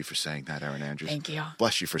 Bless you for saying that, Erin Andrews. Thank you.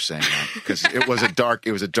 Bless you for saying that, because it was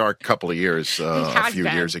a dark couple of years a few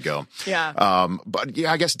years ago. Yeah. But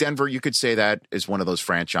yeah, I guess Denver, you could say that is one of those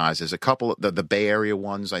franchises. A couple of the Bay Area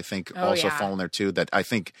ones, I think, fall in there too. That I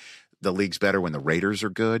think the league's better when the Raiders are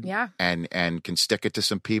good, and can stick it to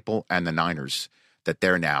some people, and the Niners, that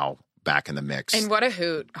they're now back in the mix. And what a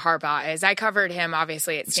hoot Harbaugh is. I covered him,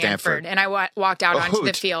 obviously, at Stanford. And I walked out onto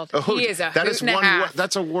the field. He is a hoot and a half.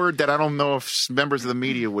 That's a word that I don't know if members of the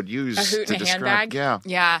media would use a hoot to and a describe.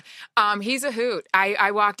 Handbag? Yeah. He's a hoot. I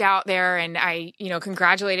walked out there and I,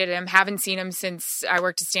 congratulated him. Haven't seen him since I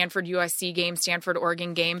worked at Stanford USC game, Stanford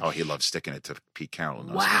Oregon game. Oh, he loves sticking it to Pete Carroll.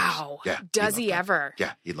 Wow. Yeah. Does he ever?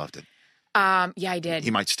 Yeah, he loved it. Yeah, I did. He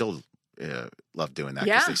might still love doing that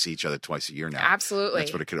because they see each other twice a year now. Absolutely.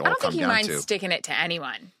 That's what it could all come down to. I don't think he minds sticking it to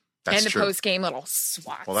anyone. That's and the true. post-game little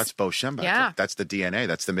swats. Well, that's Bo Schembechler. Yeah. That's the DNA.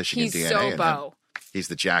 That's the Michigan He's DNA. So Bo. He's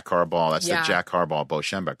the Jack Harbaugh. That's the Jack Harbaugh, Bo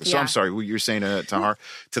Schembechler. So I'm sorry, what you were saying to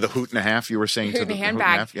the hoot and a half? You were saying hoot to the handbag. Hoot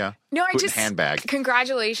and a half? Yeah. No, hoot and handbag.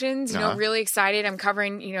 Congratulations. Really excited. I'm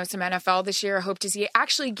covering, some NFL this year. I hope to see it.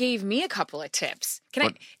 Actually gave me a couple of tips.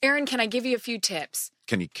 Erin, can I give you a few tips?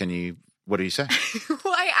 Can you what did he say?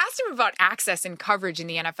 Well, I asked him about access and coverage in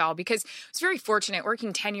the NFL because I was very fortunate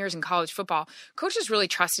working 10 years in college football. Coaches really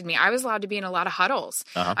trusted me. I was allowed to be in a lot of huddles.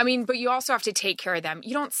 I mean, but you also have to take care of them.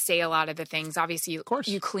 You don't say a lot of the things. Obviously,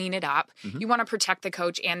 you clean it up. You want to protect the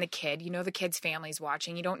coach and the kid. The kid's family's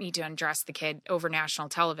watching. You don't need to undress the kid over national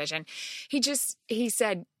television. He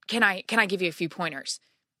said, can I give you a few pointers?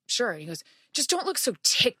 Sure. He goes, just don't look so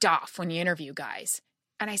ticked off when you interview guys.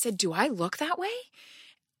 And I said, do I look that way?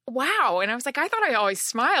 wow. And I was like, I thought I always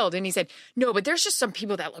smiled. And he said, no, but there's just some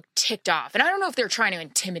people that look ticked off. And I don't know if they're trying to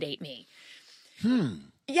intimidate me.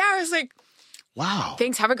 Yeah, I was like, wow.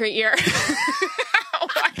 Thanks. Have a great year. I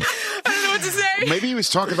don't know what to say. Maybe he was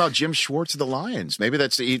talking about Jim Schwartz of the Lions. Maybe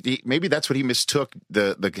that's what he mistook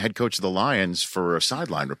the head coach of the Lions for a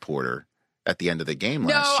sideline reporter at the end of the game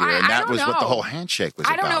last year, and that was what the whole handshake was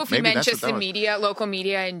about. I don't know if he meant just the media, local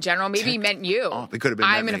media in general. Maybe he meant you. Oh, it could have been.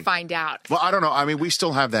 I'm going to find out. Well, I don't know. I mean, we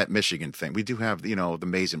still have that Michigan thing. We do have, the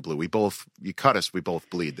maize and blue. You cut us, we both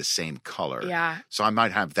bleed the same color. Yeah. So I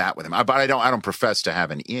might have that with him. But I don't profess to have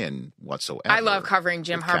an in whatsoever. I love covering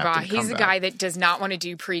Jim Harbaugh. He's a guy that does not want to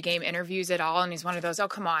do pregame interviews at all, and he's one of those, oh,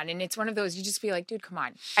 come on. And it's one of those, you just be like, dude, come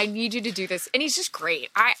on. I need you to do this. And he's just great.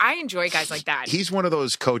 I enjoy guys like that. He's one of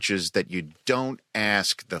those coaches that you don't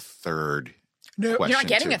ask the third question. You're not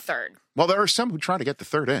getting a third. Well, there are some who try to get the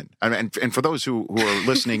third in. And for those who are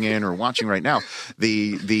listening in or watching right now,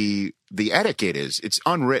 the etiquette it's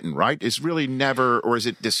unwritten, right? It's really never, or is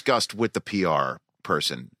it discussed with the PR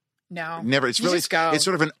person? No. Never. It's really, it's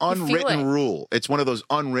sort of an unwritten rule. It's one of those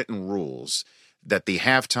unwritten rules that the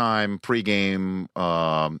halftime, pregame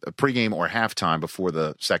or halftime before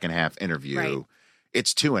the second half interview,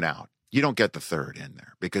 it's 2 and out. You don't get the third in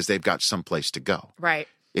there because they've got someplace to go. Right.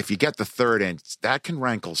 If you get the third in, that can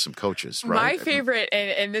rankle some coaches, right? My favorite,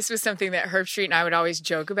 and this was something that Herb Street and I would always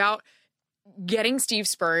joke about, getting Steve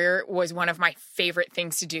Spurrier was one of my favorite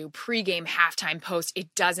things to do. Pre-game, halftime, post,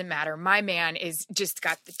 it doesn't matter. My man is just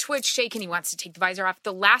got the twitch shaking. He wants to take the visor off.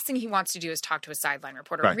 The last thing he wants to do is talk to a sideline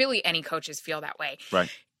reporter. Right. Really, any coaches feel that way. Right.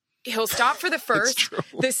 He'll stop for the first.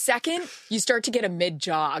 The second, you start to get a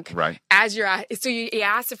mid-jog. Right. As you're at, so you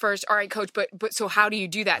ask the first, all right, coach, but so how do you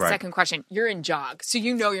do that? Right. Second question, you're in jog. So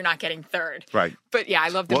you're not getting third. Right. But yeah, I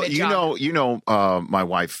love the mid-jog. My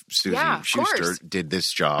wife, Susie Schuster, did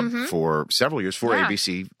this job for several years for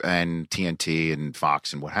ABC and TNT and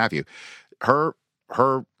Fox and what have you. Her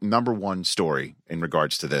number one story in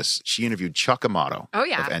regards to this, she interviewed Chuck Amato of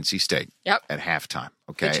NC State at halftime.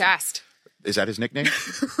 Okay. The chest. Is that his nickname?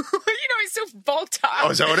 He's so bulked up. Oh,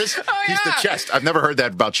 is that what it is? He's the chest. I've never heard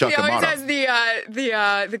that about Chuck Amato. He always has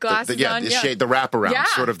the glasses on. The shade, the wraparound,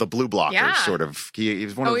 sort of the blue blocker, sort of. He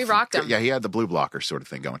was one of he rocked him. Yeah, he had the blue blocker sort of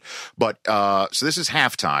thing going. But so this is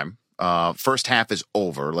halftime. First half is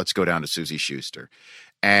over. Let's go down to Susie Schuster.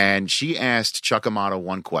 And she asked Chuck Amato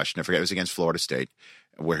one question. I forget, it was against Florida State,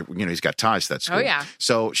 where he's got ties to that school. Oh, yeah.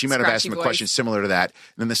 So she might have asked him a voice. question similar to that.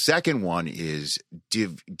 And then the second one is,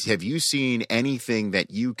 have you seen anything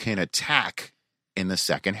that you can attack in the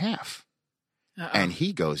second half? Uh-oh. And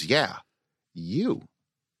he goes, yeah, you.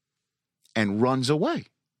 And runs away.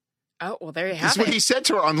 Oh, well, there you have This is what he said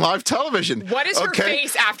to her on live television. What is her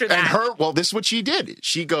face after that? And this is what she did.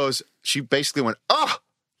 She basically went,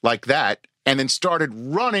 like that, and then started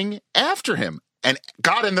running after him. And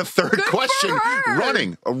got in the third question,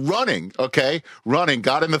 running, got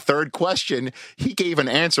in the third question. He gave an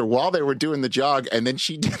answer while they were doing the jog. And then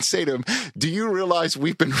she did say to him, do you realize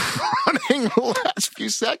we've been running the last few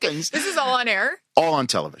seconds? This is all on air? All on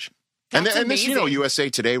television. That's and this, amazing. USA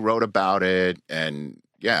Today wrote about it. And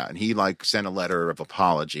and he sent a letter of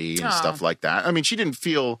apology and stuff like that. I mean, she didn't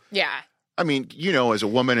feel. Yeah. I mean, as a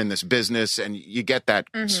woman in this business, and you get that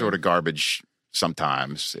sort of garbage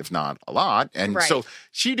sometimes, if not a lot. And so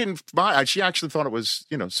she didn't buy it. She actually thought it was,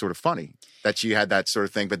 sort of funny that she had that sort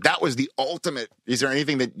of thing. But that was the ultimate. Is there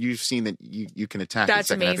anything that you've seen that you can attack? That's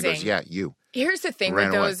in the second amazing. Half? He goes, yeah, you. Here's the thing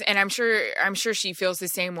with those, and I'm sure she feels the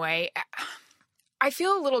same way. I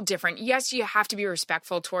feel a little different. Yes, you have to be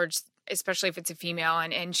respectful towards, especially if it's a female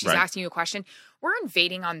and she's asking you a question. We're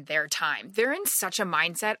invading on their time. They're in such a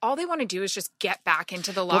mindset. All they want to do is just get back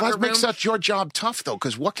into the locker room. Well, that makes your job tough, though,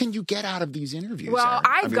 because what can you get out of these interviews? Well,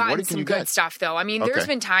 I've gotten some good stuff, though. I mean, there's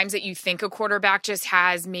been times that you think a quarterback just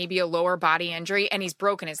has maybe a lower body injury and he's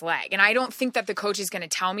broken his leg. And I don't think that the coach is going to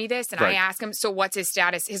tell me this. And I ask him, so what's his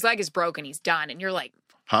status? His leg is broken. He's done. And you're like,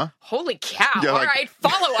 huh? Holy cow. All right,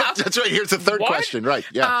 follow up. That's right. Here's the third question. Right.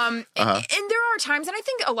 Yeah. And there are times, and I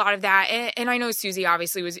think a lot of that, and I know Susie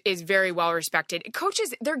obviously is very well respected.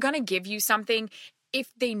 Coaches, they're going to give you something if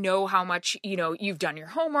they know how much, you've done your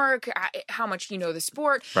homework, how much you know the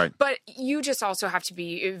sport. Right. But you just also have to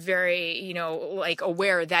be very,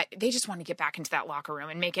 aware that they just want to get back into that locker room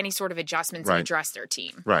and make any sort of adjustments and address their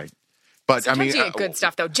team. Right. But Sometimes you get good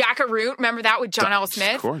stuff, though. Jackaroo, remember that with John L.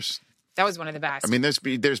 Smith? Of course. That was one of the best. I mean, there's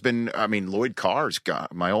been. I mean, Lloyd Carr's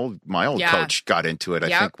got my old coach got into it.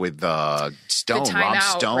 I think with Stone, Rob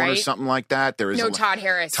Stone, right? or something like that. There is Todd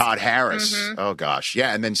Harris. Todd Harris. Mm-hmm. Oh gosh,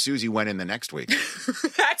 yeah. And then Susie went in the next week.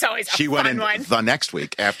 That's always a she fun went in one. the next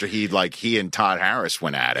week after he and Todd Harris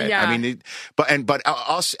went at it. Yeah. I mean, but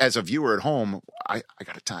us as a viewer at home, I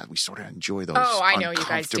got to tell you, we sort of enjoy those. Oh, I know you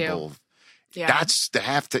guys do. Yeah. That's the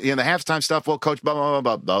halftime stuff. Well, coach, blah, blah,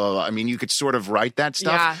 blah, blah, blah, blah. I mean, you could sort of write that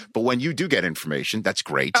stuff, but when you do get information, that's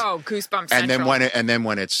great. Oh, goosebumps. And Central. then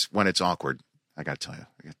when it's awkward, I got to tell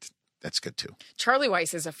you, that's good too. Charlie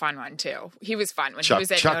Weiss is a fun one too. He was fun when he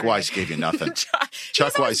was at Chuck Weiss gave you nothing.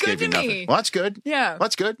 Chuck Weiss gave you nothing. Well, that's good. Yeah.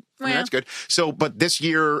 That's good. Well, that's good. So, but this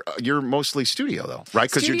year, you're mostly studio though, right?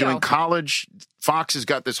 Because you're doing college. Fox has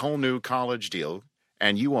got this whole new college deal,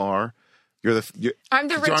 and I'm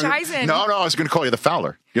the Rich Eisen. No, I was going to call you the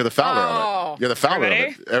Fowler. You're the Fowler of it. You're the Fowler of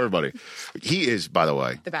it. Everybody. He is, by the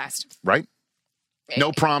way. The best. Right?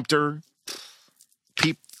 No prompter.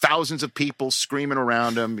 Thousands of people screaming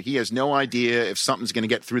around him. He has no idea if something's going to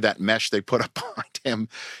get through that mesh they put up behind him.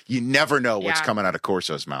 You never know what's coming out of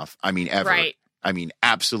Corso's mouth. I mean, ever. Right. I mean,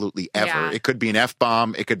 absolutely ever. Yeah. It could be an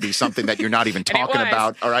F-bomb. It could be something that you're not even talking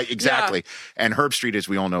about. All right, exactly. Yeah. And Herb Street, as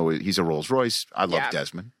we all know, he's a Rolls Royce. I love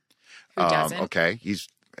Desmond. Who doesn't? Okay, he's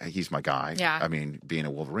my guy. Yeah. I mean, being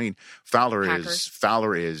a Wolverine, Fowler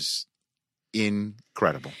is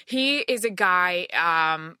incredible. He is a guy.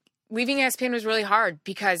 Leaving ESPN was really hard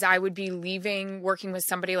because I would be working with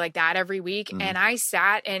somebody like that every week. Mm-hmm. And I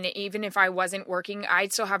sat, and even if I wasn't working,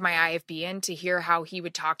 I'd still have my IFB in to hear how he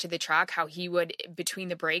would talk to the truck, how he would, between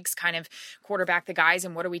the breaks, kind of quarterback the guys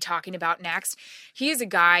and what are we talking about next. He is a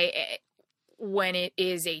guy, when it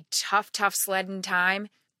is a tough sledding time,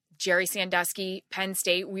 Jerry Sandusky, Penn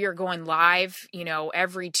State, we are going live,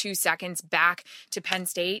 every 2 seconds back to Penn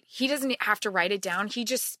State. He doesn't have to write it down. He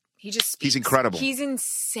just speaks. He's incredible. He's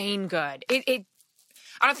insane good. I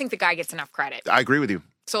don't think the guy gets enough credit. I agree with you.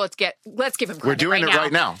 So let's give him credit. We're doing it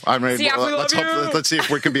right now. I mean, let's see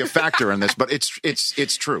if we can be a factor in this. But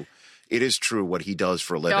it's true. It is true what he does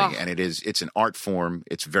for a living, and it's an art form.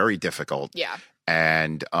 It's very difficult. Yeah.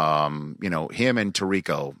 And him and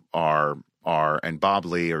Tirico and Bob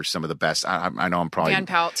Lee are some of the best. I know I'm probably Dan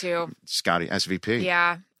Pelt too. Scotty SVP.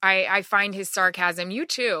 Yeah. I find his sarcasm. You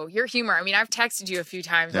too. Your humor. I mean, I've texted you a few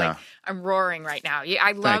times. Yeah. Like, I'm roaring right now.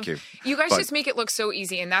 I love. Thank you guys just make it look so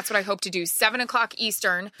easy, and that's what I hope to do. 7:00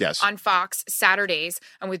 Eastern on Fox Saturdays.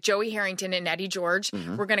 I'm with Joey Harrington and Eddie George.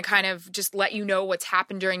 Mm-hmm. We're going to kind of just let you know what's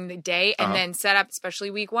happened during the day, and then set up, especially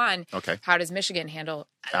week 1. Okay. How does Michigan handle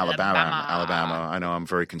Alabama? I know. I'm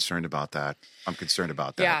very concerned about that.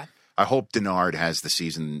 Yeah. I hope Denard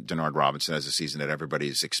Robinson has the season that everybody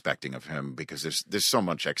is expecting of him, because there's so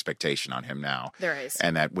much expectation on him now. There is.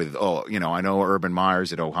 And that I know Urban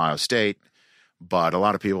Meyer's at Ohio State, but a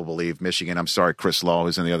lot of people believe Michigan. I'm sorry, Chris Lowe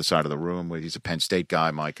is on the other side of the room. He's a Penn State guy.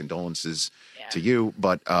 My condolences to you.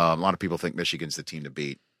 But a lot of people think Michigan's the team to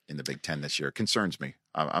beat in the Big Ten this year. It concerns me.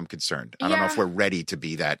 I'm concerned. I don't know if we're ready to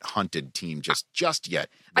be that hunted team just yet.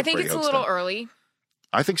 I think it's a little early.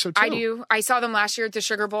 I think so, too. I do. I saw them last year at the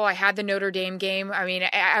Sugar Bowl. I had the Notre Dame game. I mean,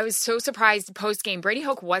 I was so surprised post-game. Brady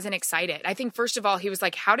Hoke wasn't excited. I think, first of all, he was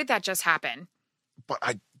like, how did that just happen? But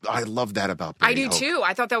I love that about Brady Hoke. I do, too.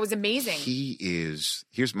 I thought that was amazing.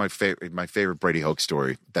 Here's my favorite Brady Hoke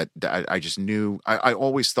story that I just knew. I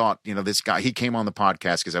always thought, this guy, he came on the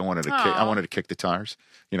podcast because I wanted to kick the tires,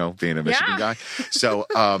 being a Michigan guy. So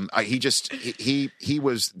he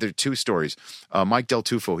was, there are 2 stories. Mike Del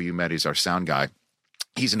Tufo, who you met, is our sound guy.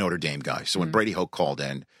 He's a Notre Dame guy. So when Brady Hoke called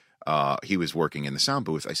in, he was working in the sound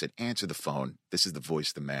booth. I said, answer the phone. This is the voice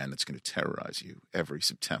of the man that's going to terrorize you every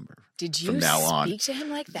September. Did you from now on. speak to him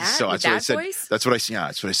like that? So with that's that what voice? That's what I said. Yeah,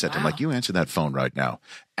 that's what I said. Wow. I'm like, you answer that phone right now.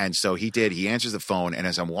 And so he did. He answers the phone. And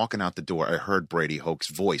as I'm walking out the door, I heard Brady Hoke's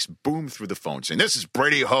voice boom through the phone saying, "This is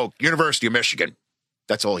Brady Hoke, University of Michigan."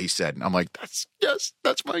 That's all he said. And I'm like,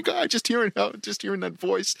 that's my guy. Just hearing that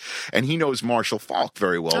voice. And he knows Marshall Falk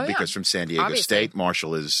very well because from San Diego State,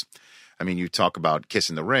 Marshall is, you talk about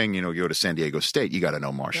kissing the ring, you go to San Diego State, you got to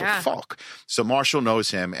know Marshall Falk. So Marshall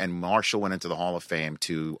knows him, and Marshall went into the Hall of Fame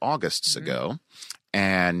 2 Augusts ago.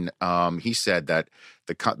 And he said that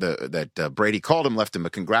Brady called him, left him a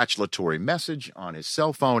congratulatory message on his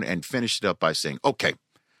cell phone, and finished it up by saying, "Okay,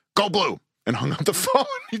 go Blue," and hung up the phone.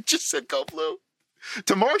 He just said, "Go Blue."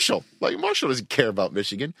 To Marshall. Like, Marshall doesn't care about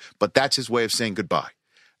Michigan, but that's his way of saying goodbye.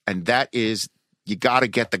 And that is, you got to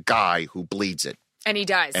get the guy who bleeds it. And he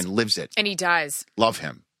does. And lives it. And he does. Love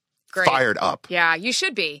him. Great. Fired up. Yeah, you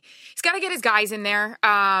should be. He's got to get his guys in there.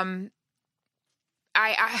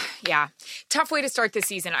 Yeah, tough way to start the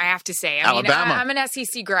season, I have to say. Alabama. I'm an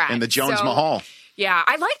SEC grad. In the Jones so, Mahal. Yeah,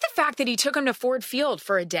 I like the fact that he took him to Ford Field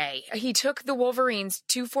for a day. He took the Wolverines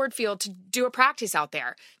to Ford Field to do a practice out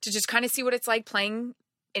there, to just kind of see what it's like playing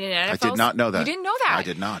in an NFL. I did not know that. You didn't know that? I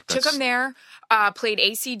did not. Took him there, played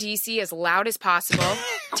AC/DC as loud as possible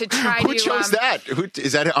to try Who to... chose that? Who,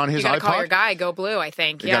 is that on his you iPod? You got to call your guy, Go Blue, I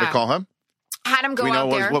think. You got to call him? Had him go Do we know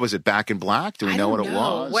out there. What was it, Back in Black? Do we know what it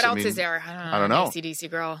was? What else is there? I don't know.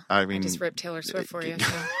 AC/DC girl. I mean, I just ripped Taylor Swift for you.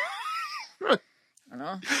 So. I don't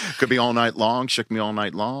know. Could be All Night Long. Shook Me All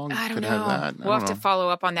Night Long. I don't Could know. have that. We'll have to follow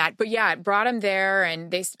up on that. But yeah, brought him there,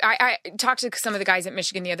 and I talked to some of the guys at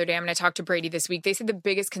Michigan the other day, and I talked to Brady this week. They said the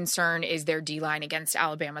biggest concern is their D-line against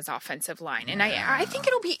Alabama's offensive line. And I think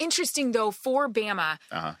it'll be interesting, though, for Bama.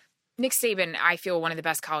 Uh-huh. Nick Saban, I feel, one of the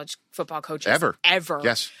best college football coaches ever.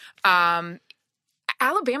 Yes.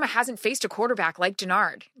 Alabama hasn't faced a quarterback like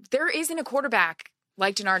Denard. There isn't a quarterback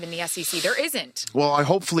like Denard in the SEC. There isn't. Well,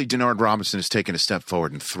 hopefully Denard Robinson has taken a step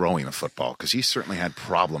forward in throwing the football, because he certainly had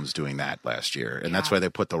problems doing that last year. And that's why they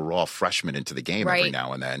put the raw freshman into the game every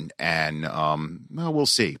now and then. And well, we'll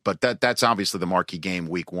see. But that's obviously the marquee game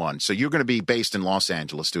week 1. So you're going to be based in Los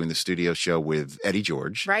Angeles doing the studio show with Eddie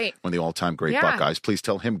George. Right. One of the all-time great Buckeyes. Please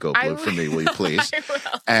tell him Go Blue for me, will you please? I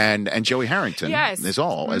will. And Joey Harrington is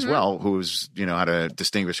all as well, who's had a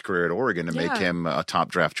distinguished career at Oregon to make him a top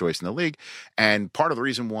draft choice in the league. And part of the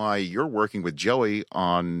reason why you're working with Joey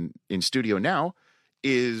in studio now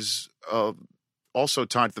is also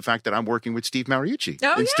tied to the fact that I'm working with Steve Mariucci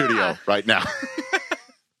in studio right now.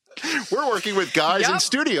 We're working with guys in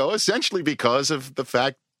studio essentially because of the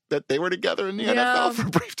fact that they were together in the NFL for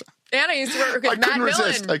a brief time. And I used to work with Matt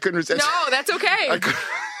Millen. I couldn't resist. No, that's okay.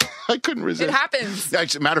 I couldn't resist. It happens.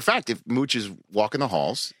 As a matter of fact, if Mooch is walking the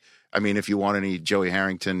halls, I mean, if you want any Joey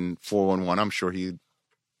Harrington 411, I'm sure he'd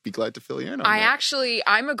be glad to fill you in on that.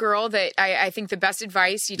 I'm a girl that I think the best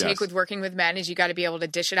advice you take with working with men is you got to be able to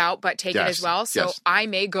dish it out, but take it as well. So I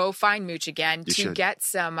may go find Mooch again to get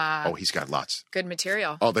some. He's got lots. Good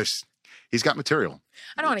material. He's got material.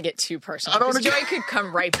 I don't want to get too personal because Joey could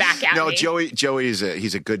come right back at me. No, Joey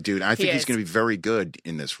he's a good dude. I think he's going to be very good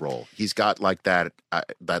in this role. He's got like that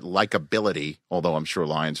likability, although I'm sure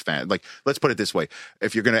Lions fan. Like, let's put it this way.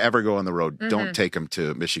 If you're going to ever go on the road, don't take him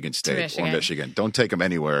to Michigan State or Michigan. Don't take him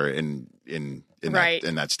anywhere in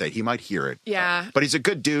that state. He might hear it. Yeah. But he's a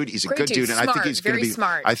good dude. He's a good dude. And smart, I think he's going to be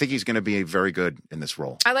smart. I think he's going to be very good in this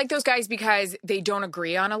role. I like those guys because they don't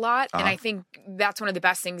agree on a lot. And I think that's one of the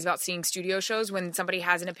best things about seeing studio shows, when somebody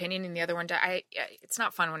has an opinion and the other one it's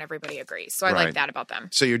not fun when everybody agrees. So I like that about them.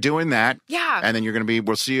 So you're doing that. Yeah. And then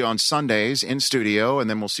we'll see you on Sundays in studio, and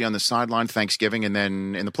then we'll see you on the sideline Thanksgiving, and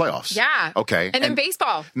then in the playoffs. Yeah. Okay. And then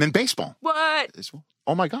baseball. And then baseball. What?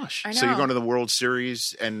 Oh my gosh. I know. So you're going to the World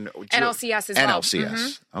Series and NLCS as well.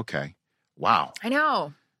 NLCS. Okay. Wow. I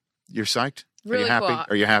know. You're psyched? Really Are you happy? cool.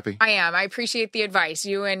 Are you happy? I am. I appreciate the advice.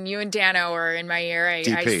 You and Dano are in my ear.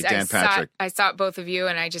 Dan Patrick. I saw both of you,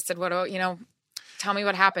 and I just said, tell me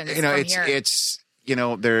what happens. It's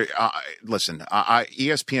listen,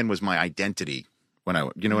 ESPN was my identity when I,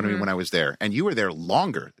 what I mean, when I was there, and you were there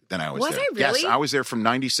longer than I was there. Was I really? Yes, I was there from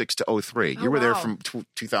 96 to 03. You were there from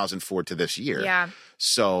 2004 to this year. Yeah.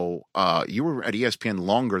 So you were at ESPN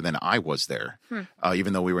longer than I was there,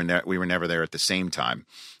 even though we were never there at the same time.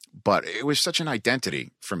 But it was such an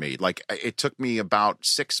identity for me. Like, it took me about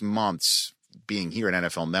 6 months being here at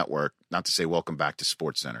NFL Network, not to say welcome back to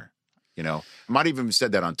SportsCenter. I might have even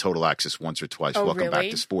said that on Total Access once or twice. Oh, welcome really? back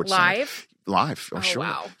to SportsCenter. Live. Oh, sure.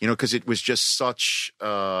 Wow. Because it was just such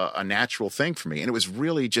a natural thing for me. And it was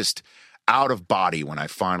really just out of body when I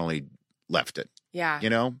finally left it. Yeah.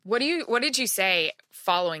 What did you say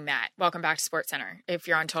following that? Welcome back to SportsCenter. If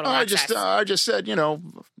you're on Total Access. I just said,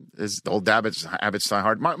 as the old habits die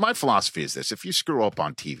hard. My philosophy is this: if you screw up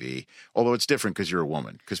on TV, although it's different because you're a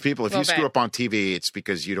woman, because if you screw up on TV, it's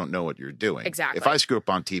because you don't know what you're doing. Exactly. If I screw up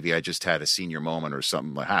on TV, I just had a senior moment or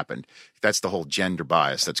something that happened. That's the whole gender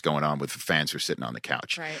bias that's going on with the fans who are sitting on the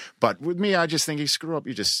couch. Right. But with me, I just think you screw up.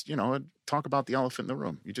 You just, talk about the elephant in the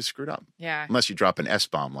room. You just screwed up. Yeah. Unless you drop an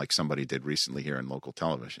S-bomb like somebody did recently here in local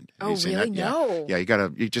television. Have you seen really? that? No. Yeah,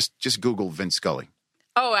 you just Google Vince Scully.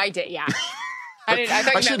 Oh, I did. Yeah. I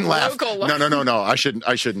thought you shouldn't meant laugh. local. No. I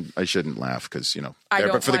shouldn't laugh because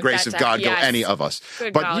but for the grace of God, go any of us.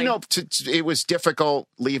 Good but golly. it was difficult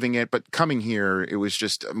leaving it, but coming here, it was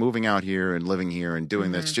just moving out here and living here and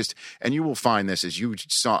doing this. And you will find this as you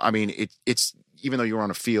saw. I mean, it's even though you're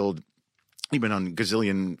on a field. You've been on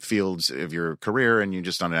gazillion fields of your career, and you're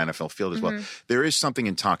just on an NFL field as well. There is something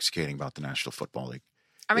intoxicating about the National Football League.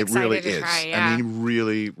 I'm It excited really to is. try. Yeah. I mean,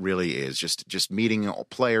 really, really is. Just meeting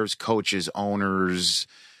players, coaches, owners,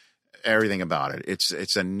 everything about it. It's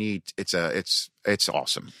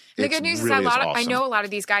awesome. The It's good news really is I awesome. know a lot of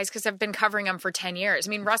these guys because I've been covering them for 10 years. I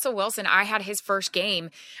mean, Russell Wilson, I had his first game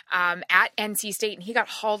at NC State, and he got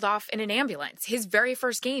hauled off in an ambulance. His very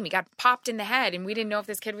first game, he got popped in the head, and we didn't know if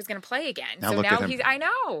this kid was going to play again. Now so look now at him. I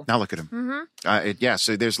know. Now look at him. Mm-hmm.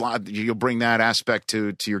 So there's a lot. You'll bring that aspect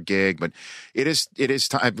to your gig, but it is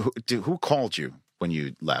time. Who called you when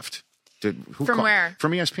you left? Where?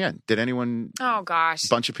 From ESPN. Did anyone? Oh gosh,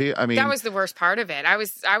 Bunch of people. I mean, that was the worst part of it. I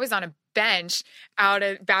was on a bench out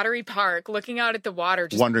at Battery Park, looking out at the water,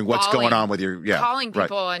 just wondering what's bawling, going on with your calling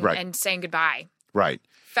people right. and saying goodbye. Right.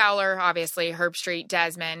 Fowler, obviously, Herb Street,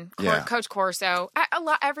 Desmond, Coach Corso,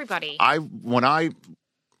 everybody. When I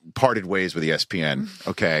parted ways with ESPN,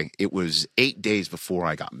 okay, it was 8 days before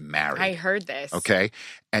I got married. I heard this. Okay.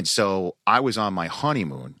 And so I was on my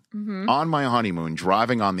honeymoon,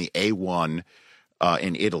 driving on the A1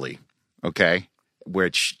 in Italy, okay,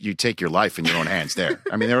 which you take your life in your own hands there.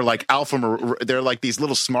 I mean, they're like they're like these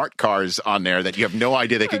little smart cars on there that you have no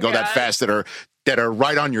idea they could go that fast that are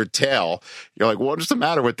right on your tail. You're like, what is the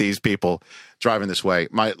matter with these people driving this way?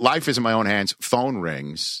 My life is in my own hands. Phone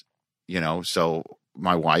rings, so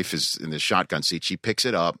my wife is in the shotgun seat. She picks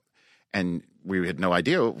it up, and we had no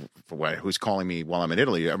idea who's calling me while I'm in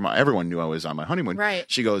Italy. Everyone knew I was on my honeymoon. Right.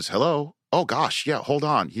 She goes, hello. Oh, gosh. Yeah, hold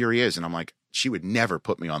on. Here he is. And I'm like, she would never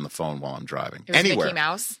put me on the phone while I'm driving. It was Anywhere. Mickey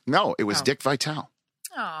Mouse? No, it was Dick Vitale.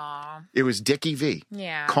 Aw. It was Dickie V.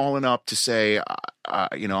 Yeah. Calling up to say,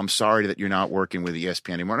 I'm sorry that you're not working with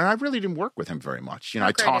ESPN anymore. And I really didn't work with him very much.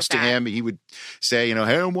 I tossed to him. He would say,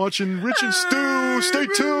 hey, I'm watching Rich and Stu. Stay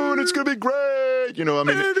tuned. It's going to be great.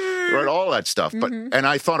 Right, all that stuff. But and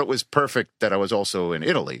I thought it was perfect that I was also in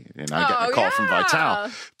Italy and I get a call from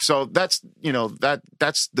Vitale. So that's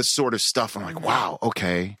that's the sort of stuff I'm like, wow,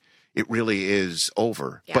 okay, it really is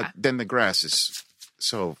over. Yeah. But then the grass is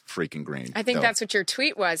so freaking green. I think that's what your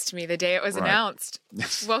tweet was to me the day it was announced.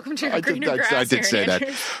 Welcome to your greener grass. I did say that.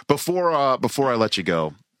 Before I let you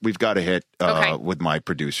go, we've got to hit with my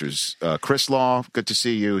producers. Chris Law, good to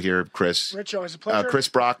see you here, Chris. Rich, always a pleasure. Chris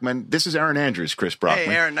Brockman. This is Erin Andrews, Chris Brockman.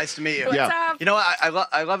 Hey, Erin, nice to meet you. What's up? You know what?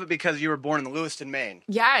 I love it because you were born in Lewiston, Maine.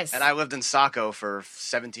 Yes. And I lived in Saco for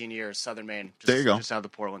 17 years, southern Maine. There you go. Just out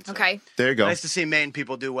of Portland. So. Okay. There you go. Nice to see Maine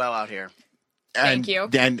people do well out here. Thank you.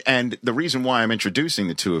 And the reason why I'm introducing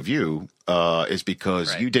the two of you is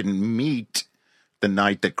because you didn't meet the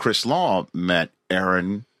night that Chris Law met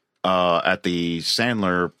Erin at the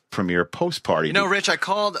Sandler premiere post party. Rich, I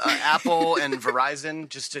called Apple and Verizon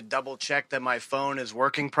just to double check that my phone is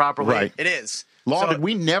working properly. Right. It is. Law, did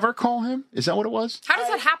we never call him? Is that what it was? How does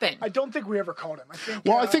that happen? I don't think we ever called him.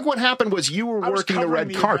 I think what happened was you were working the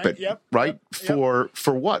red carpet, right? For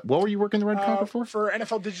what? What were you working the red carpet for? For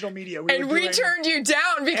NFL Digital Media. We turned you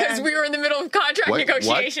down because we were in the middle of contract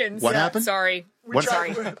negotiations. What happened? Sorry.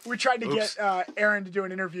 We tried to get Erin to do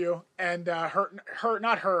an interview, and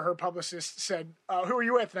her publicist said, "Who are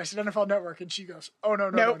you with?" And I said, "NFL Network," and she goes, "Oh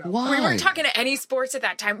no." Why? We weren't talking to any sports at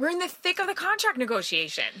that time. We're in the thick of the contract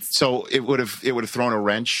negotiations. So it would have thrown a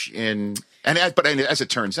wrench in, but as it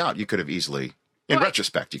turns out, you could have easily, in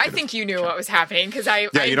retrospect, I think you knew what was happening because I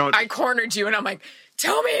cornered you, and I'm like,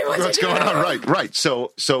 "Tell me what's going on." Right.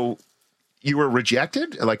 So. You were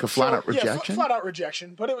rejected, like a flat-out rejection? Yeah, flat-out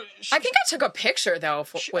rejection. But I think I took a picture though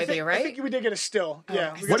with you, right? I think we did get a still.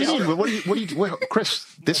 Yeah. What do you mean? What do you? Chris,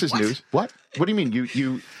 this is news. What? What do you mean?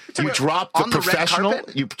 You dropped the professional?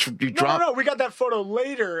 You dropped? No. We got that photo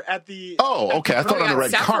later at the. Oh, okay. I thought on the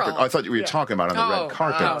red carpet. I thought you were talking about on the red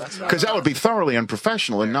carpet because that would be thoroughly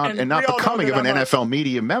unprofessional and not becoming of an NFL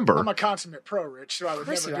media member. I'm a consummate pro, Rich, so I would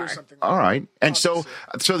never do something. All right, and so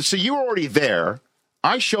you were already there.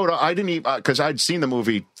 I showed up. I didn't even because I'd seen the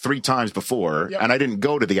movie 3 times before, and I didn't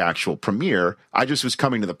go to the actual premiere. I just was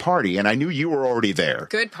coming to the party, and I knew you were already there.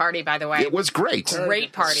 Good party, by the way. It was great.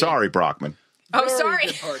 Great party. Sorry, Brockman. Oh, sorry.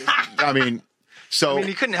 I mean,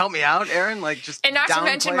 you couldn't help me out, Aaron. And not to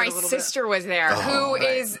mention, my sister was there, who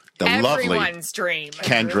is everyone's dream.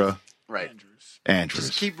 Kendra. Right. Andrews.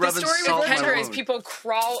 Just keep rubbing the story salt with Kendra in is people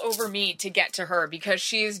crawl over me to get to her because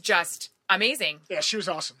she's just amazing. Yeah, she was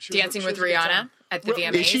awesome. Dancing with Rihanna at the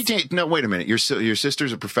VMAs. Is she no, wait a minute. Your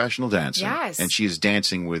sister's a professional dancer. Yes. And she is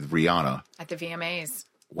dancing with Rihanna. At the VMAs.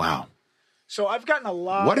 Wow. So I've gotten a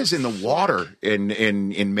lot. What is in the water in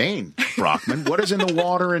Maine, Brockman? What is in the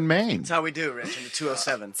water in Maine? That's how we do, Rich, in the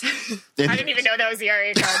 207. I didn't even know that was the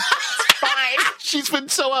area code. fine. She's been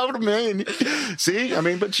so out of Maine. See, I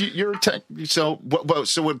mean, but you're so.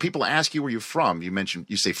 So when people ask you where you're from,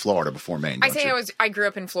 you say Florida before Maine. I say I grew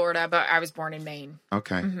up in Florida, but I was born in Maine.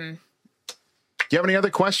 Okay. Mm-hmm. Do you have any other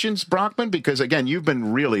questions, Brockman? Because again, you've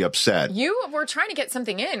been really upset. You were trying to get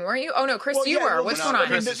something in, weren't you? Oh no, Chris, you were. What's going on? I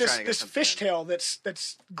mean, this fishtail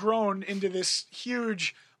that's grown into this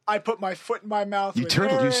huge. I put my foot in my mouth. You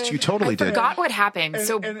totally did. I forgot what happened. And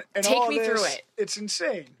so take me through it. It's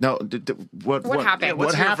insane. No, what happened?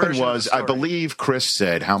 What happened was, I believe Chris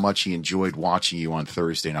said how much he enjoyed watching you on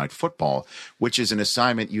Thursday Night Football, which is an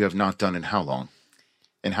assignment you have not done in how long?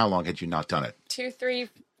 And how long had you not done it? 2-3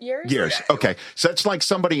 years. Years. Okay. So it's like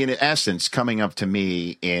somebody in essence coming up to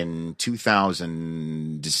me in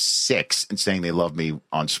 2006 and saying they love me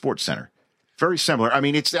on SportsCenter. Very similar. I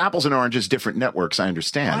mean, it's apples and oranges, different networks, I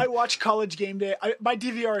understand. I watch College Game Day. My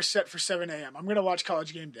DVR is set for 7 a.m. I'm going to watch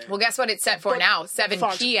College Game Day. Well, guess what it's set for now? 7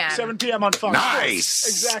 p.m. 7 p.m. on Fox. Nice.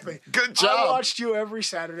 Exactly. Good job. I watched you every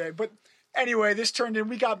Saturday. But anyway, this turned in.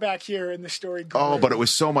 We got back here and the story grew. Oh, but it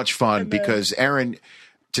was so much fun because, Erin,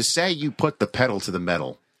 to say you put the pedal to the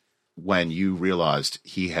metal when you realized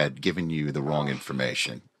he had given you the wrong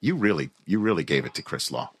information, you really gave it to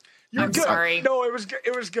Chris Law. I'm sorry. No, it was good.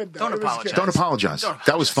 It was good, though. Don't apologize. Don't apologize.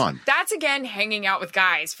 That was fun. That's, again, hanging out with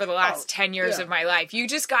guys for the last 10 years of my life. You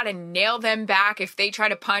just got to nail them back. If they try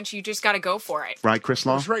to punch, you just got to go for it. Right, Chris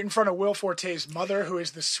Law? I was right in front of Will Forte's mother, who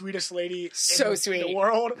is the sweetest lady in the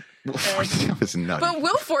world. That was nuts. But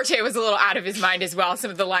Will Forte was a little out of his mind as well, some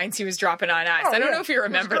of the lines he was dropping on us. I don't know if you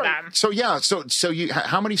remember them. So, so you,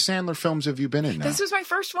 how many Sandler films have you been in now? This was my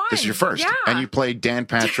first one. This is your first? Yeah. And you played Dan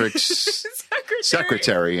Patrick's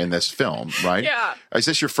secretary in this film, right? Yeah. Is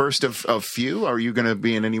this your first of few? Are you going to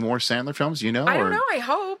be in any more Sandler films? You know? I don't know. I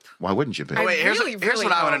hope. Why wouldn't you be? Wait, here's really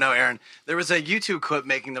what I want to know, Erin. There was a YouTube clip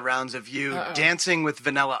making the rounds of you dancing with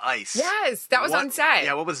Vanilla Ice. Yes, that was on set.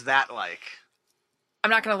 Yeah, what was that like? I'm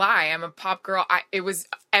not going to lie. I'm a pop girl. It was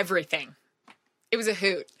everything. It was a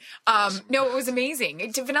hoot. No, it was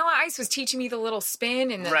amazing. Vanilla Ice was teaching me the little spin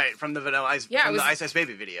and right from the Vanilla Ice, from the Ice Ice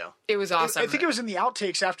Baby video. It was awesome. I think it was in the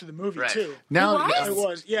outtakes after the movie too. Now it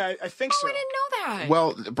was. Yeah, I think so. I didn't know that.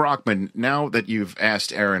 Well, Brockman, now that you've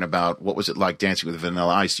asked Erin about what was it like dancing with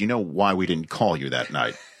Vanilla Ice, you know why we didn't call you that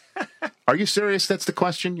night. Are you serious? That's the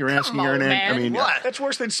question you're asking, Erin? Man. I mean, what? That's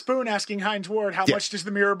worse than Spoon asking Hines Ward how much does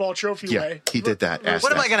the mirror ball trophy weigh. He did that.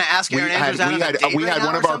 What am I going to ask Erin Andrews out on a date we right had now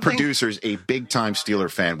one or of our something? producers, a big time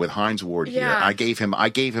Steeler fan with Hines Ward here. Yeah. I gave him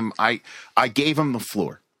the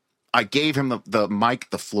floor. I gave him the mic,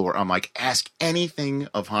 the floor. I'm like, ask anything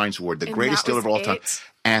of Hines Ward, the greatest Steeler of all time.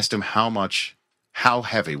 Asked him how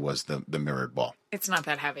heavy was the mirrored ball. It's not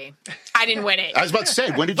that heavy. I didn't win it. I was about to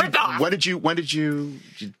say, when did you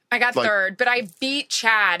I got third, but I beat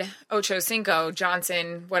Chad Ochocinco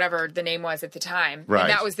Johnson, whatever the name was at the time. Right. And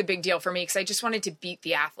that was the big deal for me because I just wanted to beat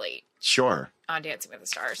the athlete. Sure. On Dancing with the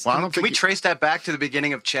Stars. Well, Can we trace that back to the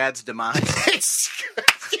beginning of Chad's demise?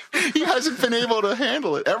 He hasn't been able to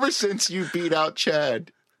handle it ever since you beat out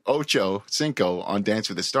Chad Ochocinco on Dance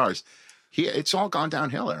with the Stars. It's all gone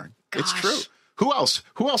downhill, Erin. It's true. Who else?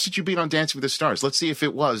 Who else did you beat on Dancing with the Stars? Let's see if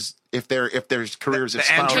there's careers of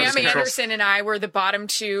stars. Pam Anderson and I were the bottom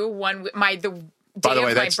two. By the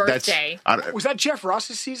day of my birthday. Was that Jeff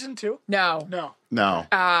Ross's season too? No.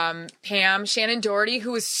 Pam, Shannon Doherty,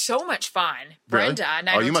 who was so much fun. Really?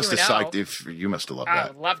 Brenda, you must have you must have loved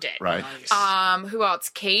that. I loved it. Right. Nice. Who else?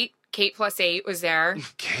 Kate plus 8 was there.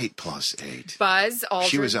 Kate plus 8. Buzz Aldrin.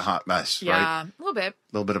 She was a hot mess, right? Yeah, a little bit.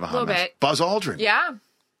 A little bit of a hot mess. Buzz Aldrin. Yeah.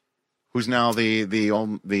 Who's now the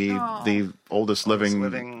oldest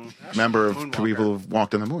living member of people who've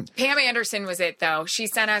walked on the moon. Pam Anderson was it, though. She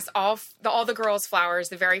sent us all the girls' flowers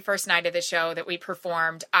the very first night of the show that we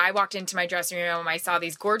performed. I walked into my dressing room and I saw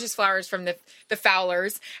these gorgeous flowers from the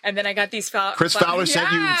Fowlers, and then I got these flowers. Chris Fowler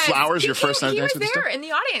sent you flowers your first night. He was there in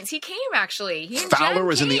the audience. He came, actually. Fowler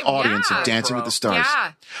was in the audience of Dancing with the Stars.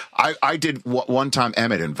 Yeah. I did one time.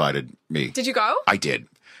 Emmett invited me. Did you go? I did.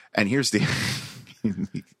 And here's the...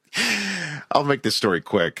 I'll make this story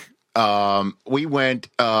quick. We went,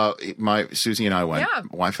 Susie and I went, my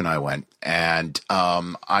wife and I went, and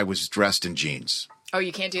I was dressed in jeans. Oh,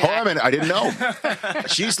 you can't do that. Hold on a minute, I didn't know.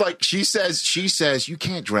 She says, you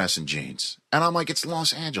can't dress in jeans. And I'm like, it's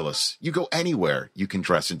Los Angeles. You go anywhere, you can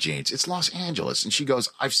dress in jeans. It's Los Angeles. And she goes,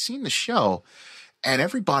 I've seen the show, and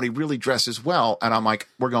everybody really dresses well. And I'm like,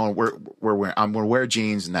 I'm going to wear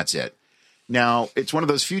jeans, and that's it. Now, it's one of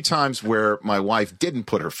those few times where my wife didn't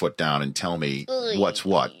put her foot down and tell me what's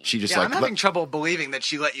what. She just I'm having trouble believing that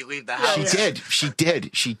she let you leave the house. She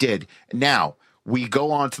did. Now, we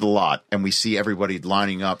go onto the lot and we see everybody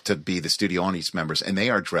lining up to be the studio audience members, and they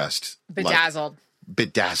are dressed Bedazzled.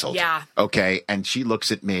 Bedazzled. Yeah. Okay. And she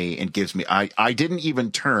looks at me and gives me, I didn't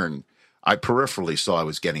even turn. I peripherally saw I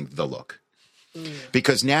was getting the look.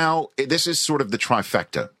 Because now this is sort of the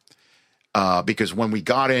trifecta. Because when we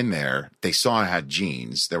got in there, they saw I had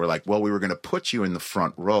jeans. They were like, well, we were going to put you in the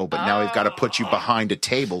front row, but now we've got to put you behind a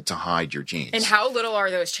table to hide your jeans. And how little are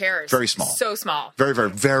those chairs? Very small. So small. Very,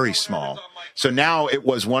 very, very small. So now it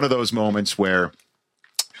was one of those moments where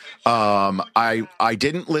I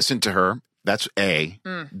didn't listen to her. That's A.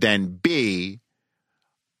 Then B,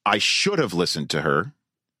 I should have listened to her.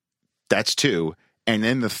 That's 2. And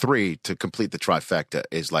then the 3, to complete the trifecta,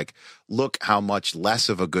 is like, look how much less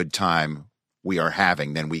of a good time we are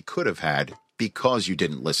having than we could have had because you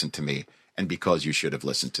didn't listen to me and because you should have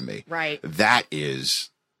listened to me. Right. That is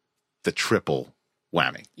the triple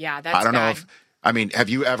whammy. Yeah, that's I don't know bad. if, I mean, have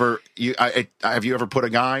you ever put a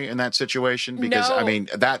guy in that situation? Because No. I mean,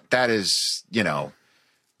 that is, you know,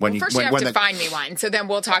 when First, you have to find me one, so then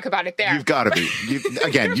we'll talk about it there. You've got to be.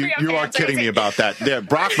 Again, you are kidding me about that. There,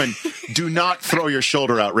 Brockman, do not throw your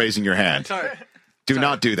shoulder out raising your hand. Do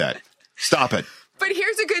not do that. Stop it. But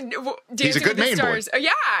here's a good He's a good main boy. Yeah.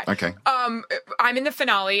 Okay. I'm in the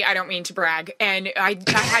finale. I don't mean to brag, and I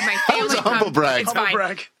had my family. That was a humble brag. It's Humble fine.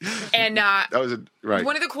 brag. And That was right.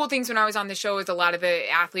 one of the cool things when I was on the show is a lot of the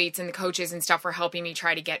athletes and the coaches and stuff were helping me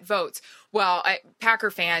try to get votes. Well, Packer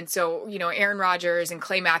fan, so, you know, Aaron Rodgers and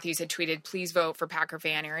Clay Matthews had tweeted, please vote for Packer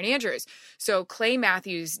fan Erin Andrews. So Clay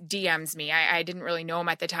Matthews DMs me. I didn't really know him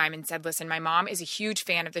at the time and said, listen, my mom is a huge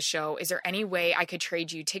fan of the show. Is there any way I could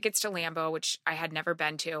trade you tickets to Lambeau, which I had never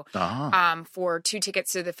been to, for 2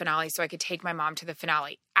 tickets to the finale so I could take my mom to the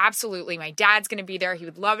finale? Absolutely. My dad's going to be there. He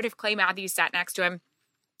would love it if Clay Matthews sat next to him.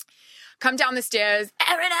 Come down the stairs,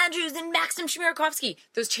 Erin Andrews and Maxim Chmerkovskiy.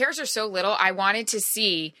 Those chairs are so little. I wanted to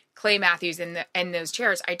see Clay Matthews in those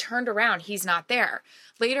chairs. I turned around. He's not there.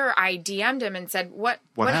 Later, I DM'd him and said, what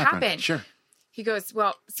happened? Sure. He goes,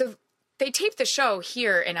 well, so they taped the show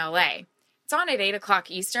here in LA. It's on at 8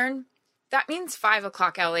 o'clock Eastern. That means 5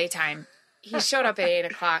 o'clock LA time. He showed up at 8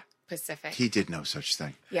 o'clock Pacific. He did no such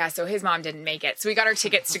thing. Yeah, so his mom didn't make it. So we got our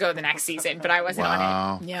tickets to go the next season, but I wasn't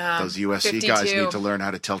on it. Yeah. Those USC 52. guys need to learn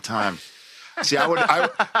how to tell time. See, I would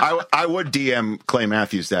DM Clay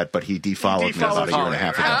Matthews that, but he defollowed me about a year and a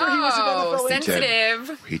half ago. Oh,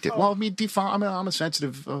 sensitive. He did. Well, me I'm a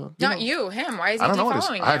sensitive. Not you, him. Why is he I don't know what it is.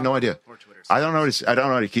 defollowing you? I have no idea. I don't know. I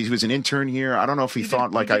don't know. He was an intern here. I don't know if he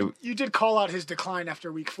thought You did call out his decline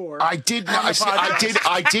after week 4. I did.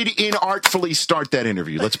 I did inartfully start that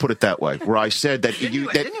interview. Let's put it that way, where I said that Didn't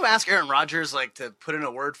you ask Aaron Rodgers to put in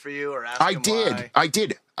a word for you or ask him why? I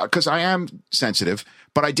did, because I am sensitive.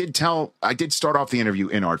 But I did start off the interview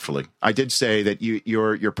inartfully. I did say that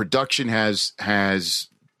your production has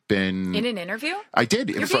been in an interview. I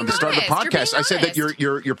did from the start of the podcast. I said that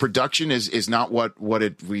your production is not what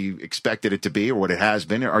we expected it to be or what it has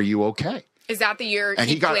been. Are you okay? Is that the year and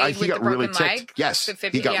he got really ticked? Leg? Yes,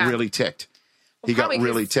 he got really ticked. He got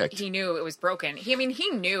really ticked. He knew it was broken. He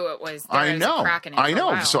knew it was. I know. A crack in it I know.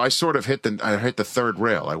 For a So I sort of hit the third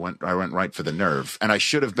rail. I went right for the nerve, and I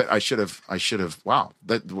should have. Wow,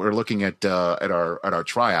 we're looking at our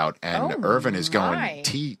tryout, and Irvin is going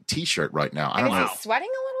t-shirt right now. I don't know. Is he sweating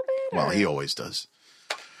a little bit? Well, he always does.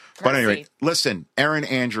 But anyway, listen, Erin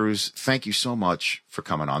Andrews, thank you so much for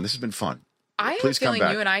coming on. This has been fun. I have a feeling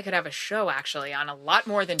you and I could have a show actually on a lot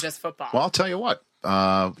more than just football. Well, I'll tell you what.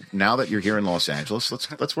 Now that you're here in Los Angeles,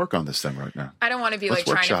 let's work on this thing right now. I don't want to be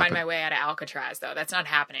trying to find my way out of Alcatraz, though. That's not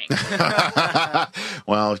happening.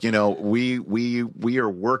 Well, we are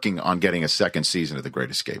working on getting a second season of The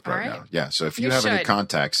Great Escape right now. Yeah. So if you have any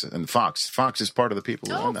contacts, and Fox is part of the people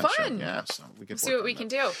who own that show. Yeah. So we can see what we can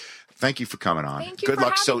do. Thank you for coming on. Thank you. Good for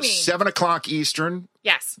luck. So me. 7 o'clock Eastern.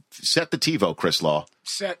 Yes. Set the TiVo, Chris Law.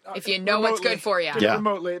 Set. If you know what's good for you. Yeah.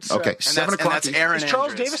 Remotely. It's okay. 7 o'clock. That's Erin Is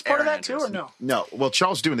Charles Andrews. Davis part Erin of that too, or no? No. Well,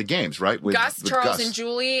 Charles doing the games, right? With Charles, Gus. and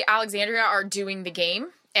Julie Alexandria are doing the game,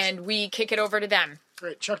 and we kick it over to them.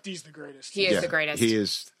 Great. Chuck D's the greatest. He is the greatest. He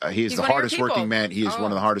is. He's the hardest working man. He is one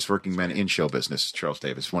of the hardest working men in show business. Charles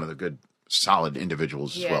Davis, one of the good, solid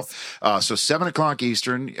individuals as well. So 7 o'clock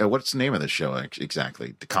Eastern. What's the name of the show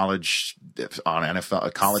exactly? The college on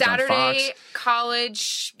NFL. College Saturday, on Fox.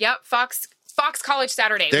 College. Yep, Fox College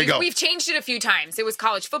Saturday. There you go. We've changed it a few times. It was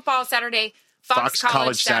College Football Saturday. Fox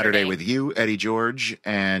College Saturday with you, Eddie George,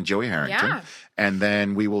 and Joey Harrington. Yeah. And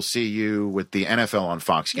then we will see you with the NFL on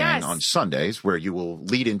Fox Gang Yes. on Sundays, where you will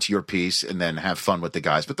lead into your piece and then have fun with the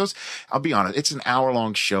guys. But those, I'll be honest, it's an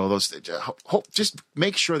hour-long show. Those, just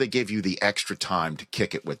make sure they give you the extra time to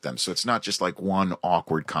kick it with them, so it's not just like one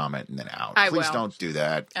awkward comment and then out. Please don't do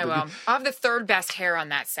that. I will. I'll have the third best hair on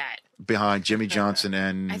that set. Behind Jimmy Johnson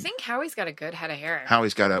and I think Howie's got a good head of hair.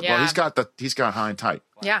 Howie's got a Yeah. well, he's got high and tight.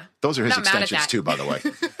 Yeah. Those are his Not mad at extensions that. too, by the way.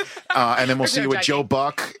 And then we'll see you with Joe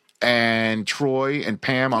Buck and Troy and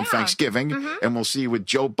Pam on Thanksgiving, and we'll see you with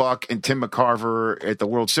Joe Buck and Tim McCarver at the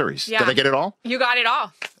World Series. Yeah. Did I get it all? You got it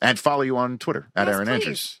all. And follow you on Twitter at Yes, Erin please.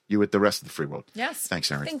 Andrews. You with the rest of the free world. Yes.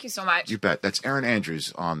 Thanks, Erin. Thank you so much. You bet. That's Erin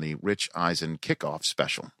Andrews on the Rich Eisen kickoff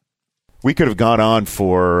special. We could have gone on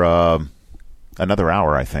for another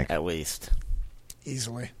hour, I think. At least.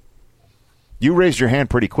 Easily. You raised your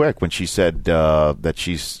hand pretty quick when she said that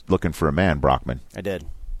she's looking for a man, Brockman. I did.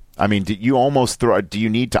 I mean, did you almost throw? Do you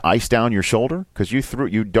need to ice down your shoulder? Because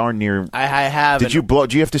you darn near. I have. Did you blow?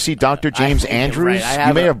 Do you have to see Dr. James Andrews? Right,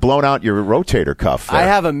 you may have blown out your rotator cuff. There. I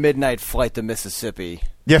have a midnight flight to Mississippi.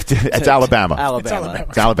 You have to. It's Alabama. Alabama.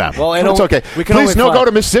 It's Alabama. Well, But it's okay. We can Please only go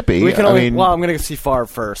to Mississippi. We can I only, mean, well, I'm going to see Favre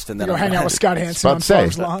first, and then Go hang out with Scott Hansen about on to say,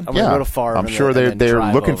 Favre's lawn. I'm going to go to Favre. I'm sure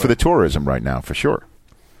they're looking for the tourism right now for sure.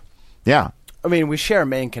 Yeah. I mean, we share a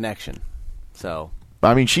Maine connection, so.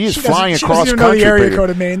 I mean, she is She flying doesn't across even know country. the area code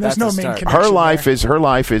of Maine. There's That's no a Maine start. connection. Her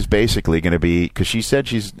life is basically going to be, because she said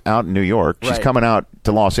she's out in New York. She's Right. coming out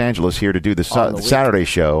to Los Angeles here to do the Saturday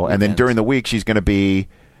show, and then during the week she's going to be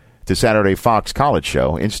the Saturday Fox College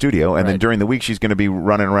show in studio, and then during the week she's going to be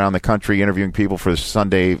running around the country interviewing people for the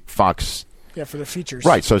Sunday Fox. Yeah, for the features.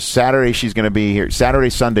 Right. So Saturday she's going to be here. Saturday,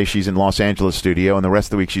 Sunday she's in Los Angeles studio, and the rest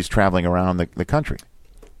of the week she's traveling around the country.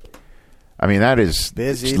 I mean, that is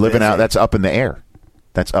busy, living out. That's up in the air.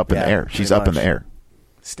 That's up in the air. She's up in the air.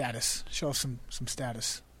 Status. Show us some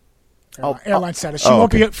status. Oh, Airline status.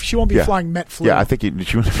 She won't be Yeah. flying Met Flu. Yeah, I think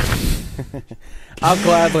she. I'll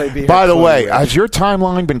gladly be here. By the way, has your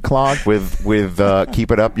timeline been clogged with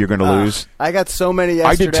Keep It Up? You're going to lose. I got so many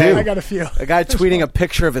I did yesterday. too. I got a feel. A guy tweeting a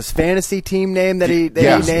picture of his fantasy team name that he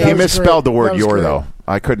Yes, named. he misspelled the word That was "your" great. though.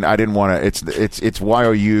 I didn't want to. It's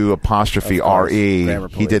YOU apostrophe Of course. RE. Grammar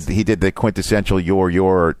He did police. the quintessential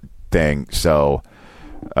your thing. So,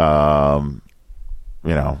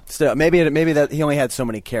 Still, maybe that he only had so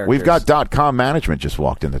many characters. we've got .com management just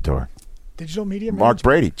walked in the door. Digital media. Mark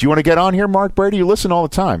Brady. Do you want to get on here, Mark Brady? You listen all the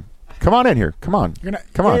time. Come on in here. Come on.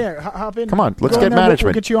 Come on. Yeah, hop in. Come on. Let's Go get in there.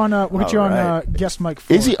 management. We'll get you on. We'll get you on right. guest mic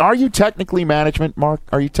 4. Are you technically management, Mark?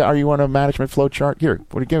 Are you on a management flow chart? Here,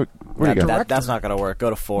 where do you go? That's not going to work. Go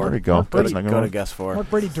to 4. There we go. Go That's not to, gonna go to work. guest 4. Mark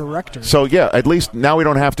Brady, director. So yeah, at least now we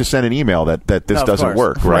don't have to send an email that this No, of doesn't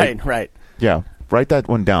course. work, right? Right. Yeah, write that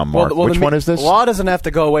one down, Mark. Well, Which one is this? Law doesn't have to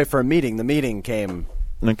go away for a meeting. The meeting came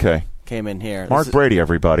Okay, in here. Mark Brady,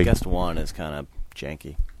 everybody. Guest 1 is kind of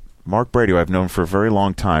janky. Mark Brady, who I've known for a very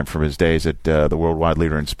long time from his days at the Worldwide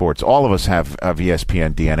Leader in Sports. All of us have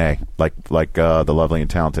ESPN DNA, like the lovely and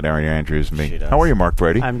talented Erin Andrews and me. How are you, Mark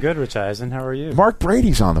Brady? I'm good, Rich Eisen. How are you? Mark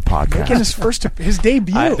Brady's on the podcast. Making his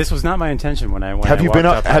debut. This was not my intention when I Have I you walked been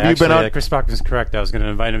up. have you been on? Chris Bachman's correct. I was going to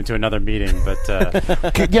invite him to another meeting, but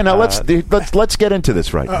Yeah, now let's get into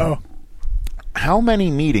this right Uh-oh. now. How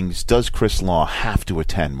many meetings does Chris Law have to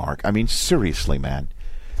attend, Mark? I mean, seriously, man.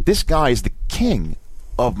 This guy is the king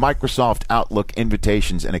of Microsoft Outlook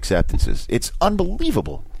invitations and acceptances. It's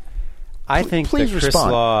unbelievable. I think that please Chris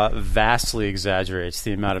respond. Law vastly exaggerates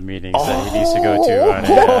the amount of meetings that he needs to go to on a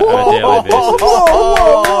daily basis.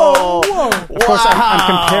 Of course,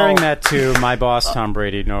 I'm comparing that to my boss, Tom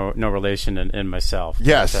Brady, no relation in myself.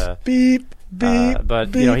 Yes. But, Beep.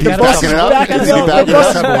 but beep. you know, he The got bus is himself backing Is he up. backing The bus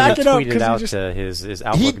is up? backing up tweeted 'cause he out just- his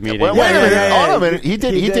Outlook meeting. Wait a minute. yeah, Hold on a yeah. minute. He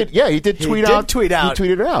did tweet did out. tweet out. He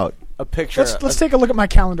tweeted it out. A picture. Let's take a look at my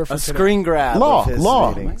calendar for a today. screen grab. of his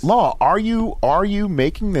meetings. Law. Are you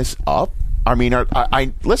making this up? I mean,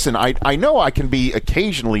 I listen. I know I can be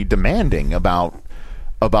occasionally demanding about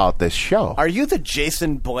this show. Are you the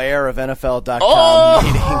Jason Blair of NFL.com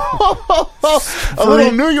meeting? A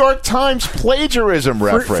little New York Times plagiarism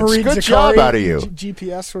reference. Fareed Good Zakari, job out of you.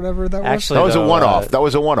 GPS, whatever that was. Actually, That was a though, one-off. That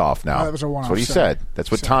was a one-off. Now that was a one-off, That's what he sorry. said.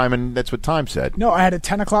 That's what Time said. No, I had a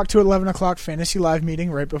 10 o'clock to 11 o'clock fantasy live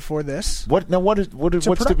meeting right before this. What? Now what's to be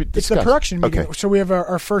discussed? It's the production meeting. Okay. So we have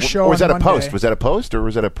our first show. Or was on that a Monday. post? Was that a post or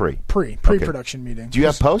was that a pre-production meeting? Do you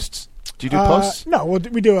have posts? Do you do posts? No, we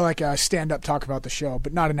do like a stand-up talk about the show,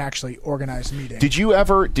 but not an actually organized meeting. Did you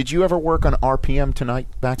ever work on RPM tonight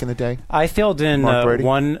back in the day? I filled in Mark Brady?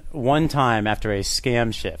 one time after a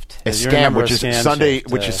scam shift. A As you scam, remember, which is scam Sunday,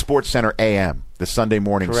 shift, which is Sports Center AM. The Sunday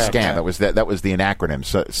morning Correct. scam. That was the acronym.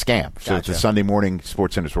 Scam. So Gotcha. the Sunday morning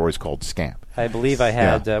sports centers were always called scam. I believe I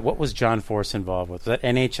had what was John Force involved with? Was that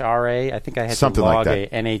NHRA? I think I had Something to log like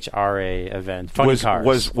that. a NHRA event. Funny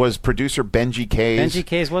cars. Was producer Benji Kays? Benji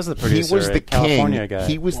Kays was the producer. He was the California king. guy.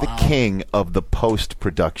 He was the king of the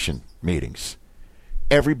post-production meetings.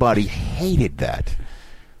 Everybody hated that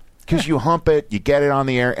because you hump it, you get it on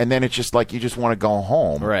the air, and then it's just like you just want to go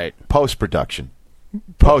home. Right. Post-production.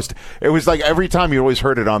 It was like every time you always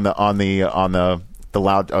heard it on the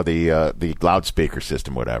loudspeaker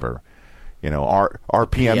system, whatever. You know,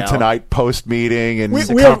 RPM tonight, post meeting, and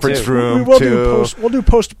the conference room. We'll do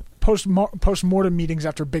post-mortem meetings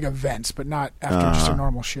after big events, but not after just a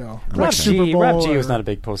normal show. Rob Super G. Bowl Rob G. or- was not a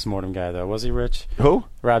big post-mortem guy, though, was he, Rich? Who?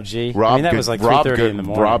 Rob G. Rob, I mean, that was like 3:30 in the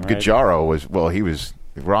morning. Rob right? Gajaro was. Well, he was.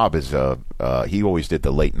 Rob is. He always did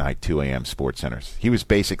the late night 2 a.m. sports centers. He was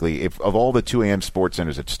basically, of all the 2 a.m. sports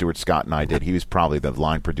centers that Stuart Scott and I did, he was probably the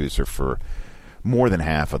line producer for more than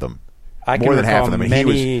half of them. I more can than half of them. And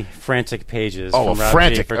many he was frantic pages. Oh, from Rob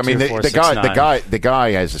frantic! G for I mean, 2469. the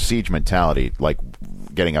guy has a siege mentality, like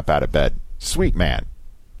getting up out of bed. Sweet man.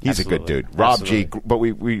 He's a good Absolutely. dude. Rob Absolutely. G. But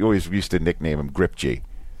we always used to nickname him Grip G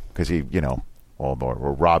because he,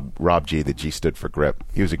 or Rob G. The G stood for grip.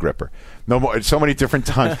 He was a gripper. No more. So many different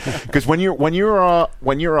times because when you're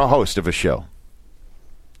a host of a show,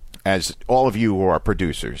 as all of you who are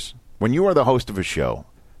producers, when you are the host of a show,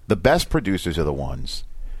 the best producers are the ones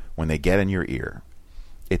when they get in your ear.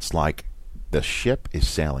 It's like the ship is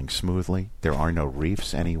sailing smoothly. There are no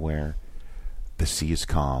reefs anywhere. The sea is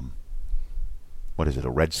calm. What is it? A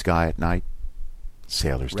red sky at night.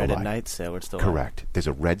 Sailor's Red delight. at night, sailor's delight. Correct. There's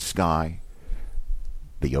a red sky.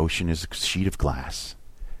 The ocean is a sheet of glass.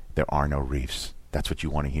 There are no reefs. That's what you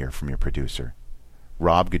want to hear from your producer.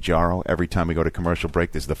 Rob Gajaro, every time we go to commercial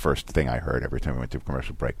break, this is the first thing I heard every time we went to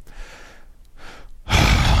commercial break.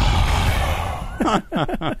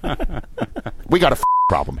 We got a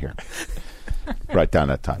problem here. Write down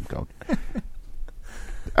that time code.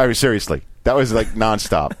 I mean, seriously, that was like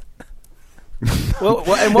nonstop. And what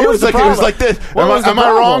was it was like this. Am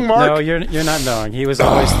I wrong, Mark? No, you're not knowing. He was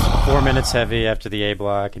always 4 minutes heavy after the A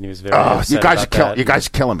block, and he was very upset you guys about that. You guys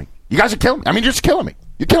are killing me. You guys are killing me. I mean, you're just killing me.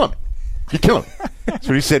 You're killing me. You're killing me. That's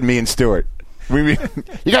what he said. Me and Stuart. You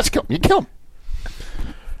guys are killing me. You're killing me.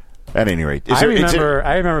 At any rate, I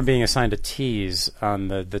remember being assigned a tease on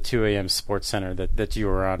the 2 a.m. Sports Center that you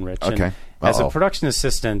were on, Rich. Okay. And as a production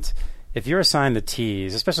assistant, if you're assigned the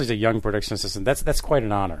tease, especially as a young production assistant, that's quite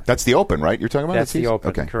an honor. That's the open, right? You're talking about that's the the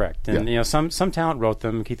open, okay. correct? And some talent wrote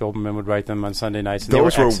them. Keith Olbermann would write them on Sunday nights. And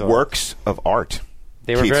those they were were excellent. works of art.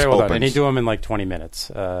 They were Keith's very well done, opens. and he'd do them in like 20 minutes.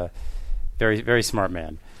 Very, very smart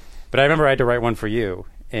man. But I remember I had to write one for you,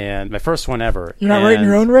 and my first one ever. You're not writing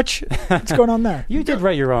your own, Rich? What's going on there? You did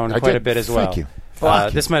write your own quite a bit as well. Thank you.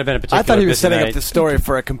 This might have been a particular. I thought he was busy setting night. up the story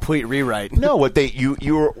for a complete rewrite. No, what you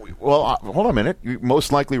were hold on a minute. You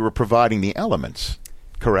most likely were providing the elements,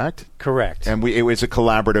 correct? Correct. And it was a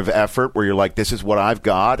collaborative effort where you're like, "This is what I've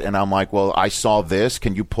got," and I'm like, "Well, I saw this.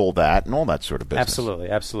 Can you pull that?" And all that sort of business.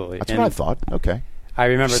 Absolutely. That's what I thought. Okay. I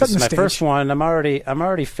remember this is my stage. first one. I'm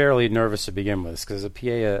already fairly nervous to begin with because a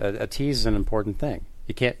PA, a tease is an important thing.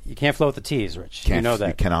 You can't float the tease, Rich. You know that.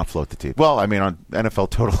 You cannot float the tease. Well, I mean, on NFL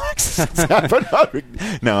Total Access, but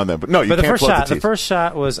no, but no, you But can't float the tease. the first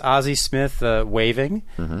shot was Ozzie Smith waving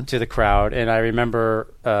to the crowd, and I remember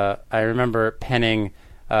penning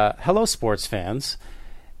 "Hello, sports fans,"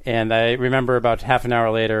 and I remember about half an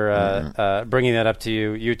hour later bringing that up to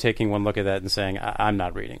you. You taking one look at that and saying, "I'm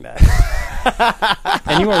not reading that."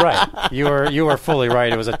 And you were right. You were fully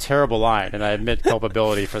right. It was a terrible line, and I admit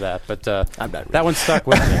culpability for that. But that one stuck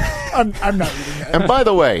with me. I'm not reading that. And by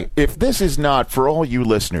the way, if this is not for all you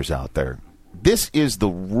listeners out there, this is the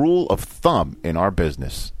rule of thumb in our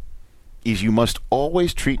business: is you must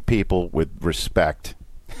always treat people with respect,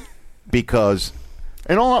 because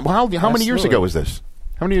how many years ago was this?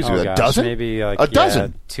 How many years ago? Gosh, A dozen? Maybe like a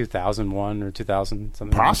dozen. 2001 or 2000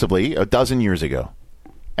 something. Possibly a dozen years ago.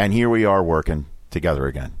 And here we are working together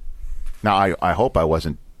again. Now, I hope I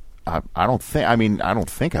wasn't. I don't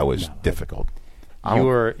think I was difficult. You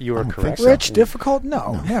were correct. Rich, difficult?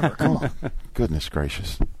 No, never. Come on. Goodness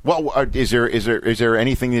gracious. Well, is there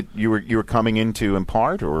anything that you were coming in to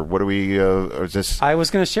impart, or what are we? Or is this? I was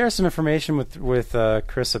going to share some information with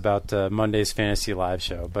Chris about Monday's Fantasy Live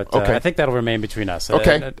show, but Okay. I think that'll remain between us.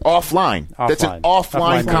 Okay, offline. That's an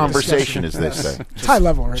offline conversation, as they say. It's high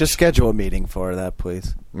level, Rich. Just schedule a meeting for that,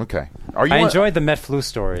 please. Okay. I enjoyed the Met flu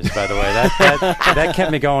stories, by the way. That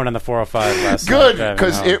kept me going on the 405 last night. Good,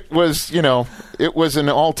 because it was it was an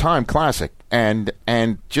all-time classic, and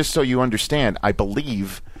just so you understand, I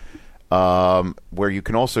believe where you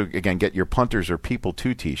can also, again, get your Punters Are People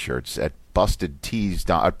Too t-shirts at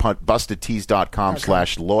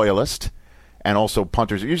bustedtees.com/loyalist. And also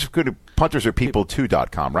Punters. You just go to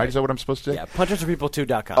puntersarepeople2.com, right? Is that what I'm supposed to say? Yeah,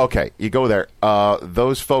 puntersarepeople2.com. Okay, you go there.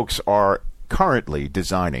 Those folks are currently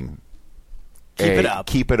designing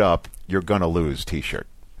Keep It Up, You're Gonna Lose t-shirt.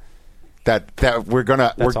 That we're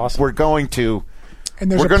awesome. We're going to.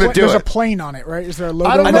 And there's a plane on it, right? Is there a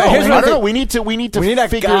logo? I don't know. I don't know. We need to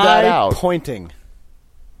figure that out. Pointing.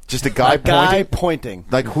 Just a guy pointing.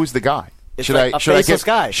 Like, who's the guy? It's a faceless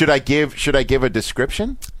guy. Should I give a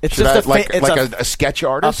description? It's should just a sketch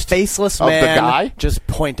artist, a faceless of man, the guy, just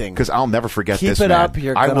pointing. Because I'll never forget this. Keep it man. up,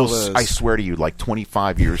 you're gonna lose. I swear to you, like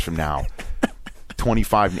 25 years from now.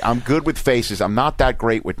 25. I'm good with faces. I'm not that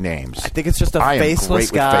great with names. I think it's just a faceless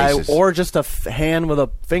guy, or just a hand with a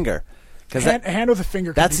finger. Hand with a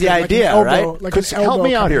finger. That's the idea, right? Because help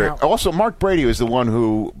me out here. Also, Mark Brady was the one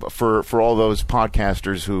who, for all those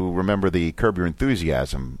podcasters who remember the Curb Your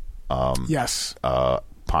Enthusiasm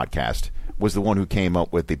podcast, was the one who came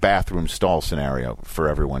up with the bathroom stall scenario for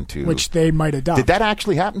everyone to... Which they might adopt. Did that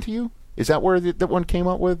actually happen to you? Is that where that one came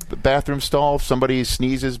up with? The bathroom stall? If somebody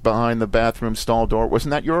sneezes behind the bathroom stall door.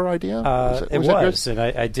 Wasn't that your idea? It was. And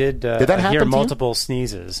I did hear multiple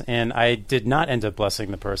sneezes, and I did not end up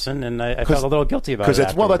blessing the person, and I felt a little guilty about it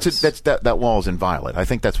afterwards. That wall is inviolate. I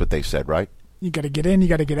think that's what they said, right? You got to get in, you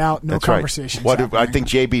got to get out. No conversations. Right. I think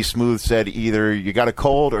JB Smooth said either you got a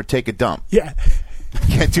cold or take a dump. Yeah. You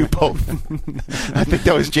can't do both. I think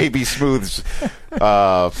that was JB Smooth's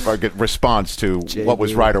response to what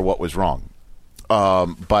was right or what was wrong.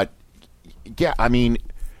 But yeah, I mean,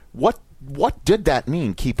 what did that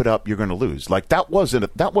mean? Keep it up, you're going to lose. Like that was a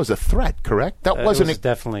threat, correct? That wasn't it was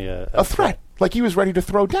definitely a threat. Like he was ready to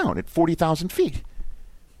throw down at 40,000 feet.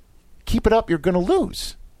 Keep it up, you're going to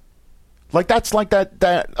lose. Like that's like that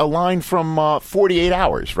a line from 48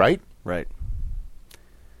 Hours, right? Right.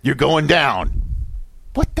 You're going down.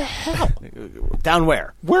 What the hell? Down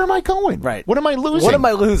where? Where am I going? Right. What am I losing? What am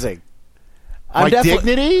I losing? My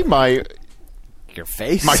dignity? Your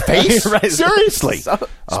face? My face? Right. Seriously.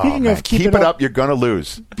 Speaking of keep it up, you're going to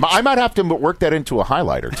lose. I might have to work that into a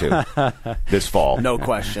highlight or two this fall. No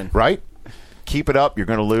question. Right? Keep it up, you're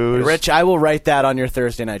going to lose. Rich, I will write that on your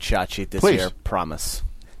Thursday night shot sheet this year. Promise.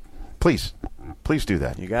 Please do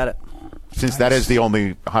that. You got it. Since that is the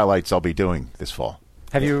only highlights I'll be doing this fall.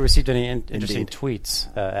 Have you received any interesting tweets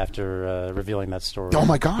after revealing that story? Oh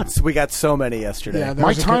my God, we got so many yesterday. Yeah,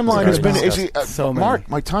 my timeline has been so Mark.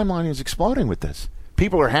 My timeline is exploding with this.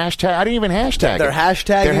 People are hashtag. I didn't even hashtag. They're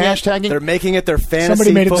hashtagging. They're making it their fantasy.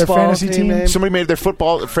 Somebody made it their fantasy team. Somebody made it their fantasy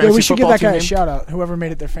football. Yeah, we should give that guy a shout out. Whoever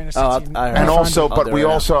made it their fantasy team. And also, but we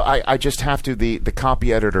also, I just have to. The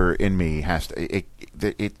copy editor in me has to.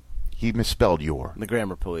 He misspelled your. The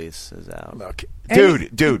grammar police is out. Look,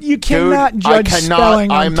 dude, you cannot judge spelling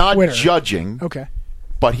on I'm not Twitter. judging. Okay,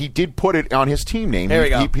 but he did put it on his team name. Here we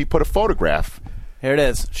go. He put a photograph. Here it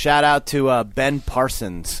is. Shout out to Ben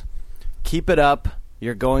Parsons. Keep it up.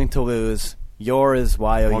 You're going to lose. Your is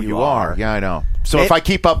Y-O-U-R. You are. Yeah, I know. So if I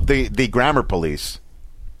keep up the grammar police,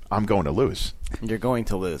 I'm going to lose. You're going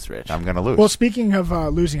to lose, Rich. I'm going to lose. Well, speaking of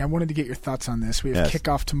losing, I wanted to get your thoughts on this. We have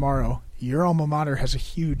kickoff tomorrow. Your alma mater has a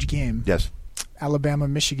huge game. Yes. Alabama,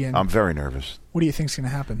 Michigan. I'm very nervous. What do you think is going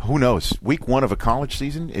to happen? Who knows? Week 1 of a college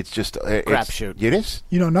season, it's just crapshoot. It is.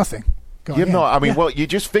 You know nothing. You know. I mean, well, you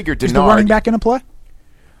just figured Denard. Is the running back going to play?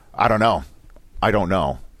 I don't know.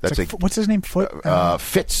 That's what's his name?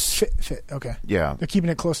 Fitz. Fit. Okay. Yeah. They're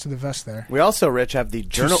keeping it close to the vest there. We also, Rich, have the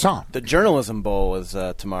Journalism Bowl is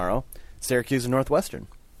tomorrow. Syracuse and Northwestern.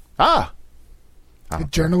 The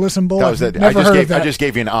Journalism Bowl? I just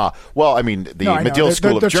gave you an Well, I mean, the Medill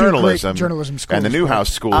School of Journalism and the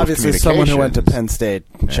Newhouse School Obviously, of Communications. someone who went to Penn State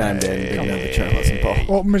chimed in. Didn't know the Journalism Bowl.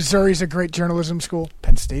 Well, Missouri's a great journalism school.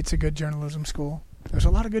 Penn State's a good journalism school. There's a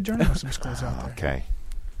lot of good journalism schools out there. Okay.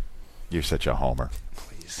 You're such a homer.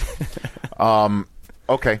 Please.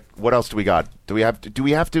 Okay. What else do we got? Do we have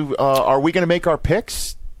to? Are we going to make our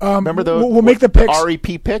picks? Remember we'll make the picks.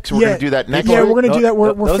 REP picks. We're going to do that next week. Yeah, we're going to do that.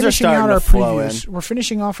 We're finishing out our previews. In. We're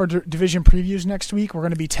finishing off our division previews next week. We're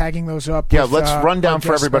going to be tagging those up. Yeah, let's run down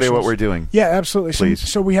for everybody what we're doing. Yeah, absolutely.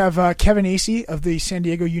 Please. So we have Kevin Acey of the San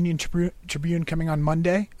Diego Union Tribune coming on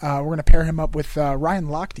Monday. We're going to pair him up with Ryan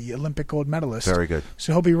Lochte, Olympic gold medalist. Very good.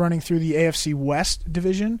 So he'll be running through the AFC West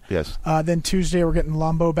division. Yes. Then Tuesday we're getting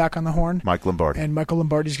Lombo back on the horn. Mike Lombardi. And Michael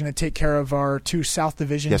Lombardi's going to take care of our 2 South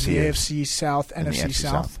divisions, the AFC South, and NFC the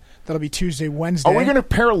South. That'll be Tuesday, Wednesday. Are we going to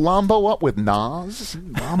pair Lombo up with Nas?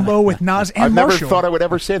 Lombo with Nas and I Marshall. never thought I would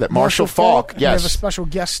ever say that. Marshall Falk, yes. We have a special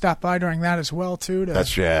guest stop by during that as well, too.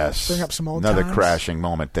 That's bring up some old Another times. crashing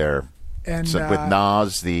moment there. And So with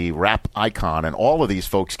Nas, the rap icon, and all of these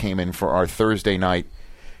folks came in for our Thursday night,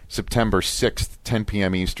 September 6th, 10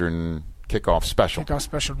 p.m. Eastern kickoff special. Kickoff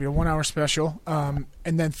special will be a 1 hour special. And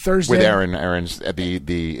then Thursday. With Erin's,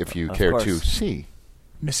 the if you care to see.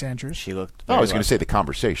 Miss Andrews. She looked. I was going to say the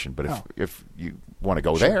conversation, but if you want to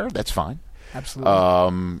go there, that's fine.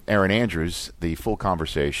 Absolutely. Erin Andrews, the full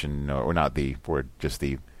conversation, or not the, for just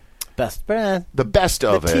the best, the best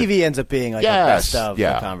of the it. TV ends up being like the best of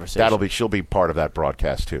the conversation. She'll be part of that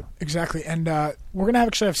broadcast too. Exactly, and we're going to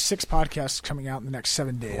actually have 6 podcasts coming out in the next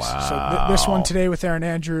 7 days. Wow. So this one today with Erin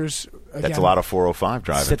Andrews. Again, that's a lot of 405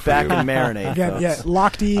 driving. Sit for back you. and marinate. Again,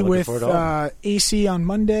 Lochte with AC on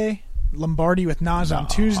Monday, Lombardi with Nas on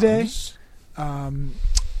Tuesday.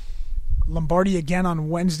 Lombardi again on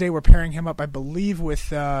Wednesday. We're pairing him up, I believe,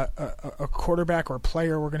 with a quarterback or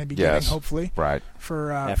player we're going to be getting, hopefully,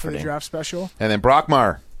 for the draft special. And then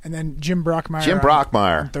Brockmeyer. And then Jim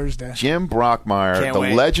Brockmeyer. On Thursday. Jim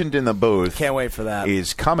Brockmeyer, legend in the booth. Can't wait for that.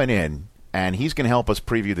 Is coming in, and he's going to help us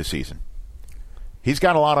preview the season. He's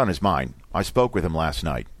got a lot on his mind. I spoke with him last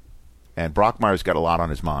night, and Brockmeyer's got a lot on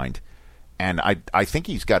his mind. And I think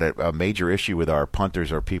he's got a major issue with our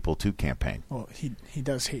punters are people to campaign. Well, he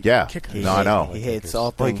does hate kickers. I know. He hates all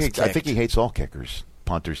things I think he hates all kickers,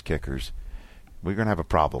 punters, kickers. We're going to have a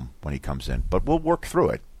problem when he comes in. But we'll work through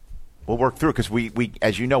it. Because we,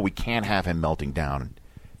 as you know, we can't have him melting down.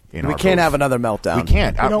 We can't have another meltdown. We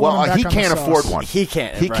can't. He can't afford one. He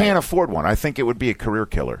can't. He can't afford one. I think it would be a career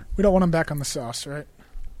killer. We don't want him back on the sauce, right?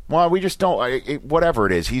 Well, we just don't. Whatever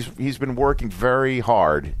it is, he's been working very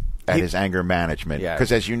hard at his anger management,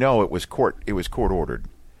 because as you know, it was court ordered.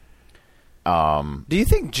 Do you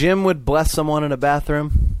think Jim would bless someone in a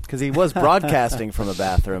bathroom? Because he was broadcasting from a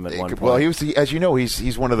bathroom at one point. Well, as you know,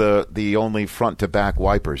 he's one of the only front to back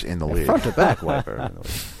wipers in the league. Front to back wiper in the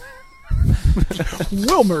league.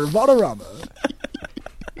 Wilmer Valderrama.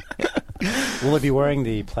 Will he be wearing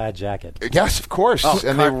the plaid jacket? Yes, of course.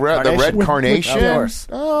 And the red carnation. Of course.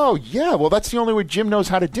 Oh, yeah. Well, that's the only way Jim knows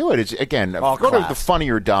how to do it. Is again, go to the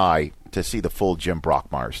Funny or Die to see the full Jim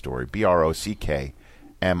Brockmeyer story. Brockmire.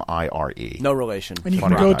 No relation. And you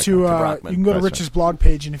can go to Rich's blog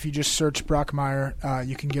page, and if you just search Brockmeyer,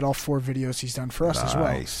 you can get all 4 videos he's done for us as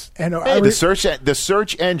well. And the search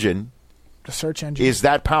engine. The search engine is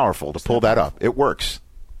that powerful to pull that up. It works.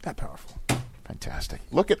 That powerful. Fantastic.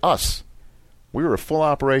 Look at us. We were a full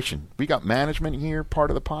operation. We got management here, part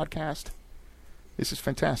of the podcast. This is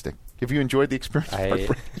fantastic. Have you enjoyed the experience? I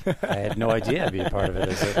had no idea I'd be a part of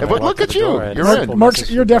it. But look at you. You're in. Mark,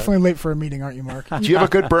 you're definitely late for a meeting, aren't you, Mark? Do you have a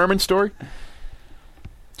good Berman story?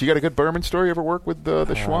 Do you got a good Berman story? Ever work with the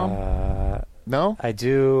Schwam? No? I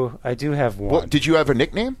do have one. Well, did you have a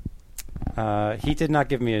nickname? He did not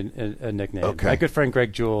give me a nickname. Okay. My good friend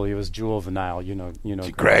Greg Jewell, he was Jewel of the Nile. You know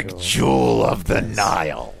Greg Jewell of the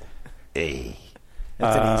Nile. Hey.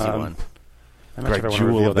 That's an easy one. Greg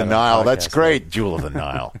Jewell of the Nile. That's great. Jewel of the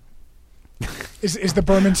Nile. Is the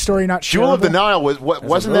Berman story not shareable? Jewel of the Nile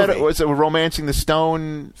wasn't that? Was it Romancing the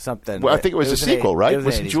Stone? Something. Well, I think it was a sequel, right?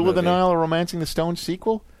 Was Jewel of the Nile a Romancing the Stone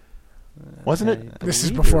sequel? Wasn't it? This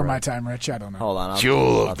is before my time, Rich. I don't know. Hold on.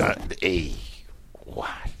 Jewel of the what?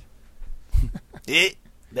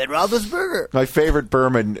 That Roethlisberger. My favorite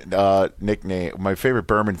Berman nickname, my favorite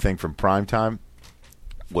Berman thing from primetime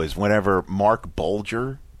was whenever Mark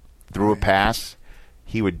Bulger threw a pass,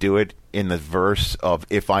 he would do it in the verse of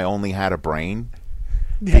 "If I Only Had a Brain,"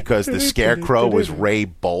 because the Scarecrow was Ray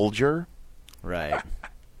Bulger, right?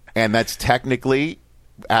 And that's technically,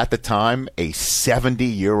 at the time, a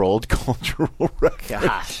 70-year-old cultural record.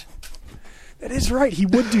 Gosh. That is right. He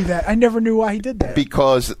would do that. I never knew why he did that.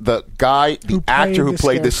 Because the actor who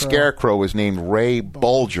played the Scarecrow was named Ray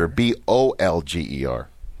Bulger, Bolger.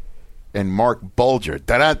 And Mark Bulger,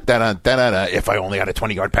 da-da-da-da-da-da, if I only had a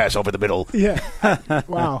 20-yard pass over the middle. Yeah.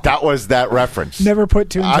 Wow. That was that reference. Never put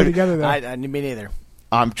two and two together, though. Me neither.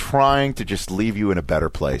 I'm trying to just leave you in a better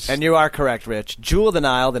place. And you are correct, Rich. Jewel of the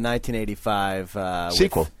Nile, the 1985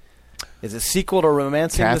 sequel. Is a sequel to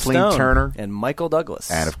Romancing Kathleen the Stone. Turner. And Michael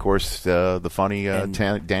Douglas. And, of course, the funny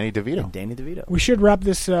Danny DeVito. Danny DeVito. We should wrap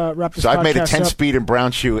this So I've made a 10-speed in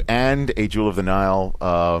brown shoe and a Jewel of the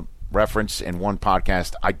Nile reference in one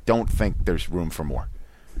podcast. I don't think there's room for more.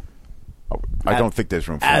 I don't think there's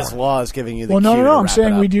room for more. As Law is giving you the cue no. I'm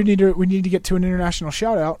saying we need to get to an international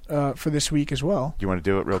shout-out for this week as well. Do you want to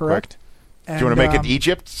do it real Correct. quick? Do you want to make it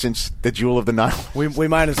Egypt, since the Jewel of the Nile? We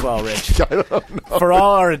might as well, Rich. I don't know. For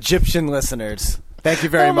all our Egyptian listeners, Thank you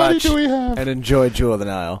very How many much. do we have? And enjoy Jewel of the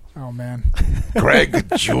Nile. Oh, man. Greg,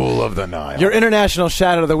 Jewel of the Nile. Your International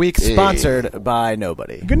Shout-Out of the Week, sponsored by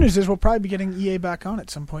nobody. The good news is we'll probably be getting EA back on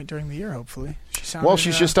at some point during the year, hopefully.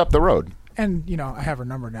 She's just up the road. And, I have her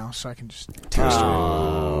number now, so I can just text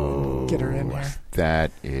her. Get her in here.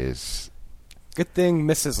 That is... Good thing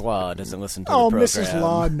Mrs. Law doesn't listen to the program. Mrs.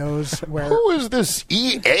 Law knows where... Who is this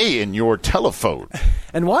EA in your telephone?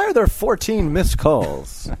 And why are there 14 missed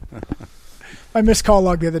calls? My missed call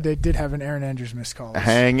log the other day did have an Erin Andrews missed call.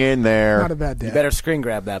 Hang in there. Not a bad day. You better screen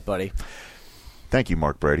grab that, buddy. Thank you,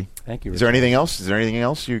 Mark Brady. Thank you. Is there anything else? Is there anything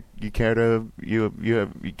else you care to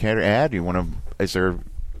care to add? You want to? Is there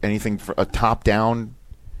anything for a top down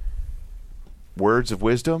words of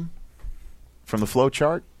wisdom from the flow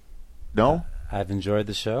chart? No. I've enjoyed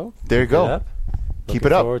the show. There you go. Keep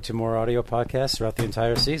it up. Looking forward to more audio podcasts throughout the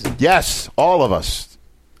entire season. Yes, all of us.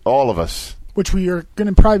 Which we are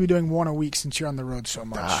going to probably be doing one a week since you're on the road so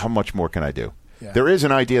much. How much more can I do? Yeah. There is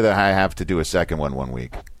an idea that I have to do a second one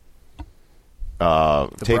week.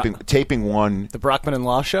 Taping one. The Brockman and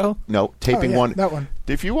Law show? No, taping one. That one.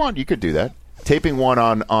 If you want, you could do that. Taping one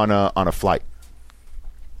on a flight.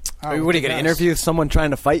 What are you going to interview someone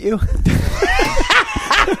trying to fight you?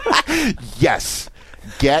 Yes.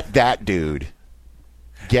 Get that dude.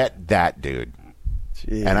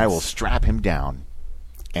 Jeez. And I will strap him down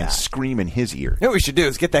and scream in his ear. What we should do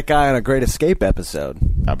is get that guy on a Great Escape episode.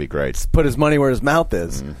 That'd be great. Just put his money where his mouth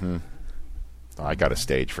is. Mm-hmm. I got a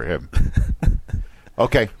stage for him.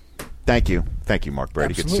 Okay. Thank you, Mark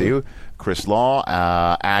Brady. Absolutely. Good to see you. Chris Law,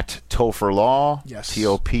 at Topher Law. Yes.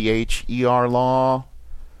 Topher Law.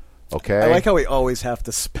 Okay. I like how we always have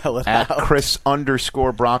to spell it at out.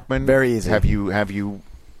 Chris_Brockman. Very easy. Have you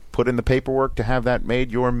put in the paperwork to have that made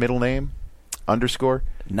your middle name? Underscore?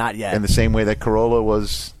 Not yet. In the same way that Corolla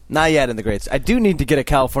was. Not yet in the grades. I do need to get a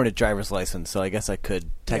California driver's license, so I guess I could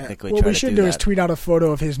technically try to do that. What we should do is tweet out a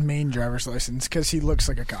photo of his main driver's license because he looks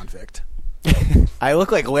like a convict. I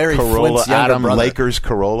look like Larry Corolla, Flint's younger Adam brother. Lakers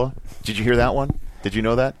Corolla. Did you hear that one? Did you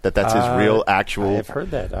know that? That's his real, actual I've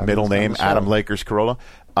heard that. middle name, Adam Lakers Corolla.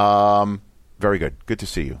 Very good. Good to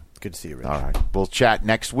see you. Good to see you, Rich. All right. We'll chat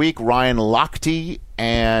next week. Ryan Lochte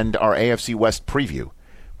and our AFC West preview.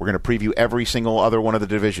 We're going to preview every single other one of the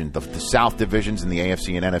divisions, the South divisions and the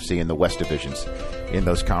AFC and NFC and the West divisions in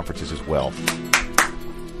those conferences as well.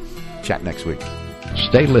 Chat next week.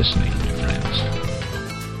 Stay listening, my friends.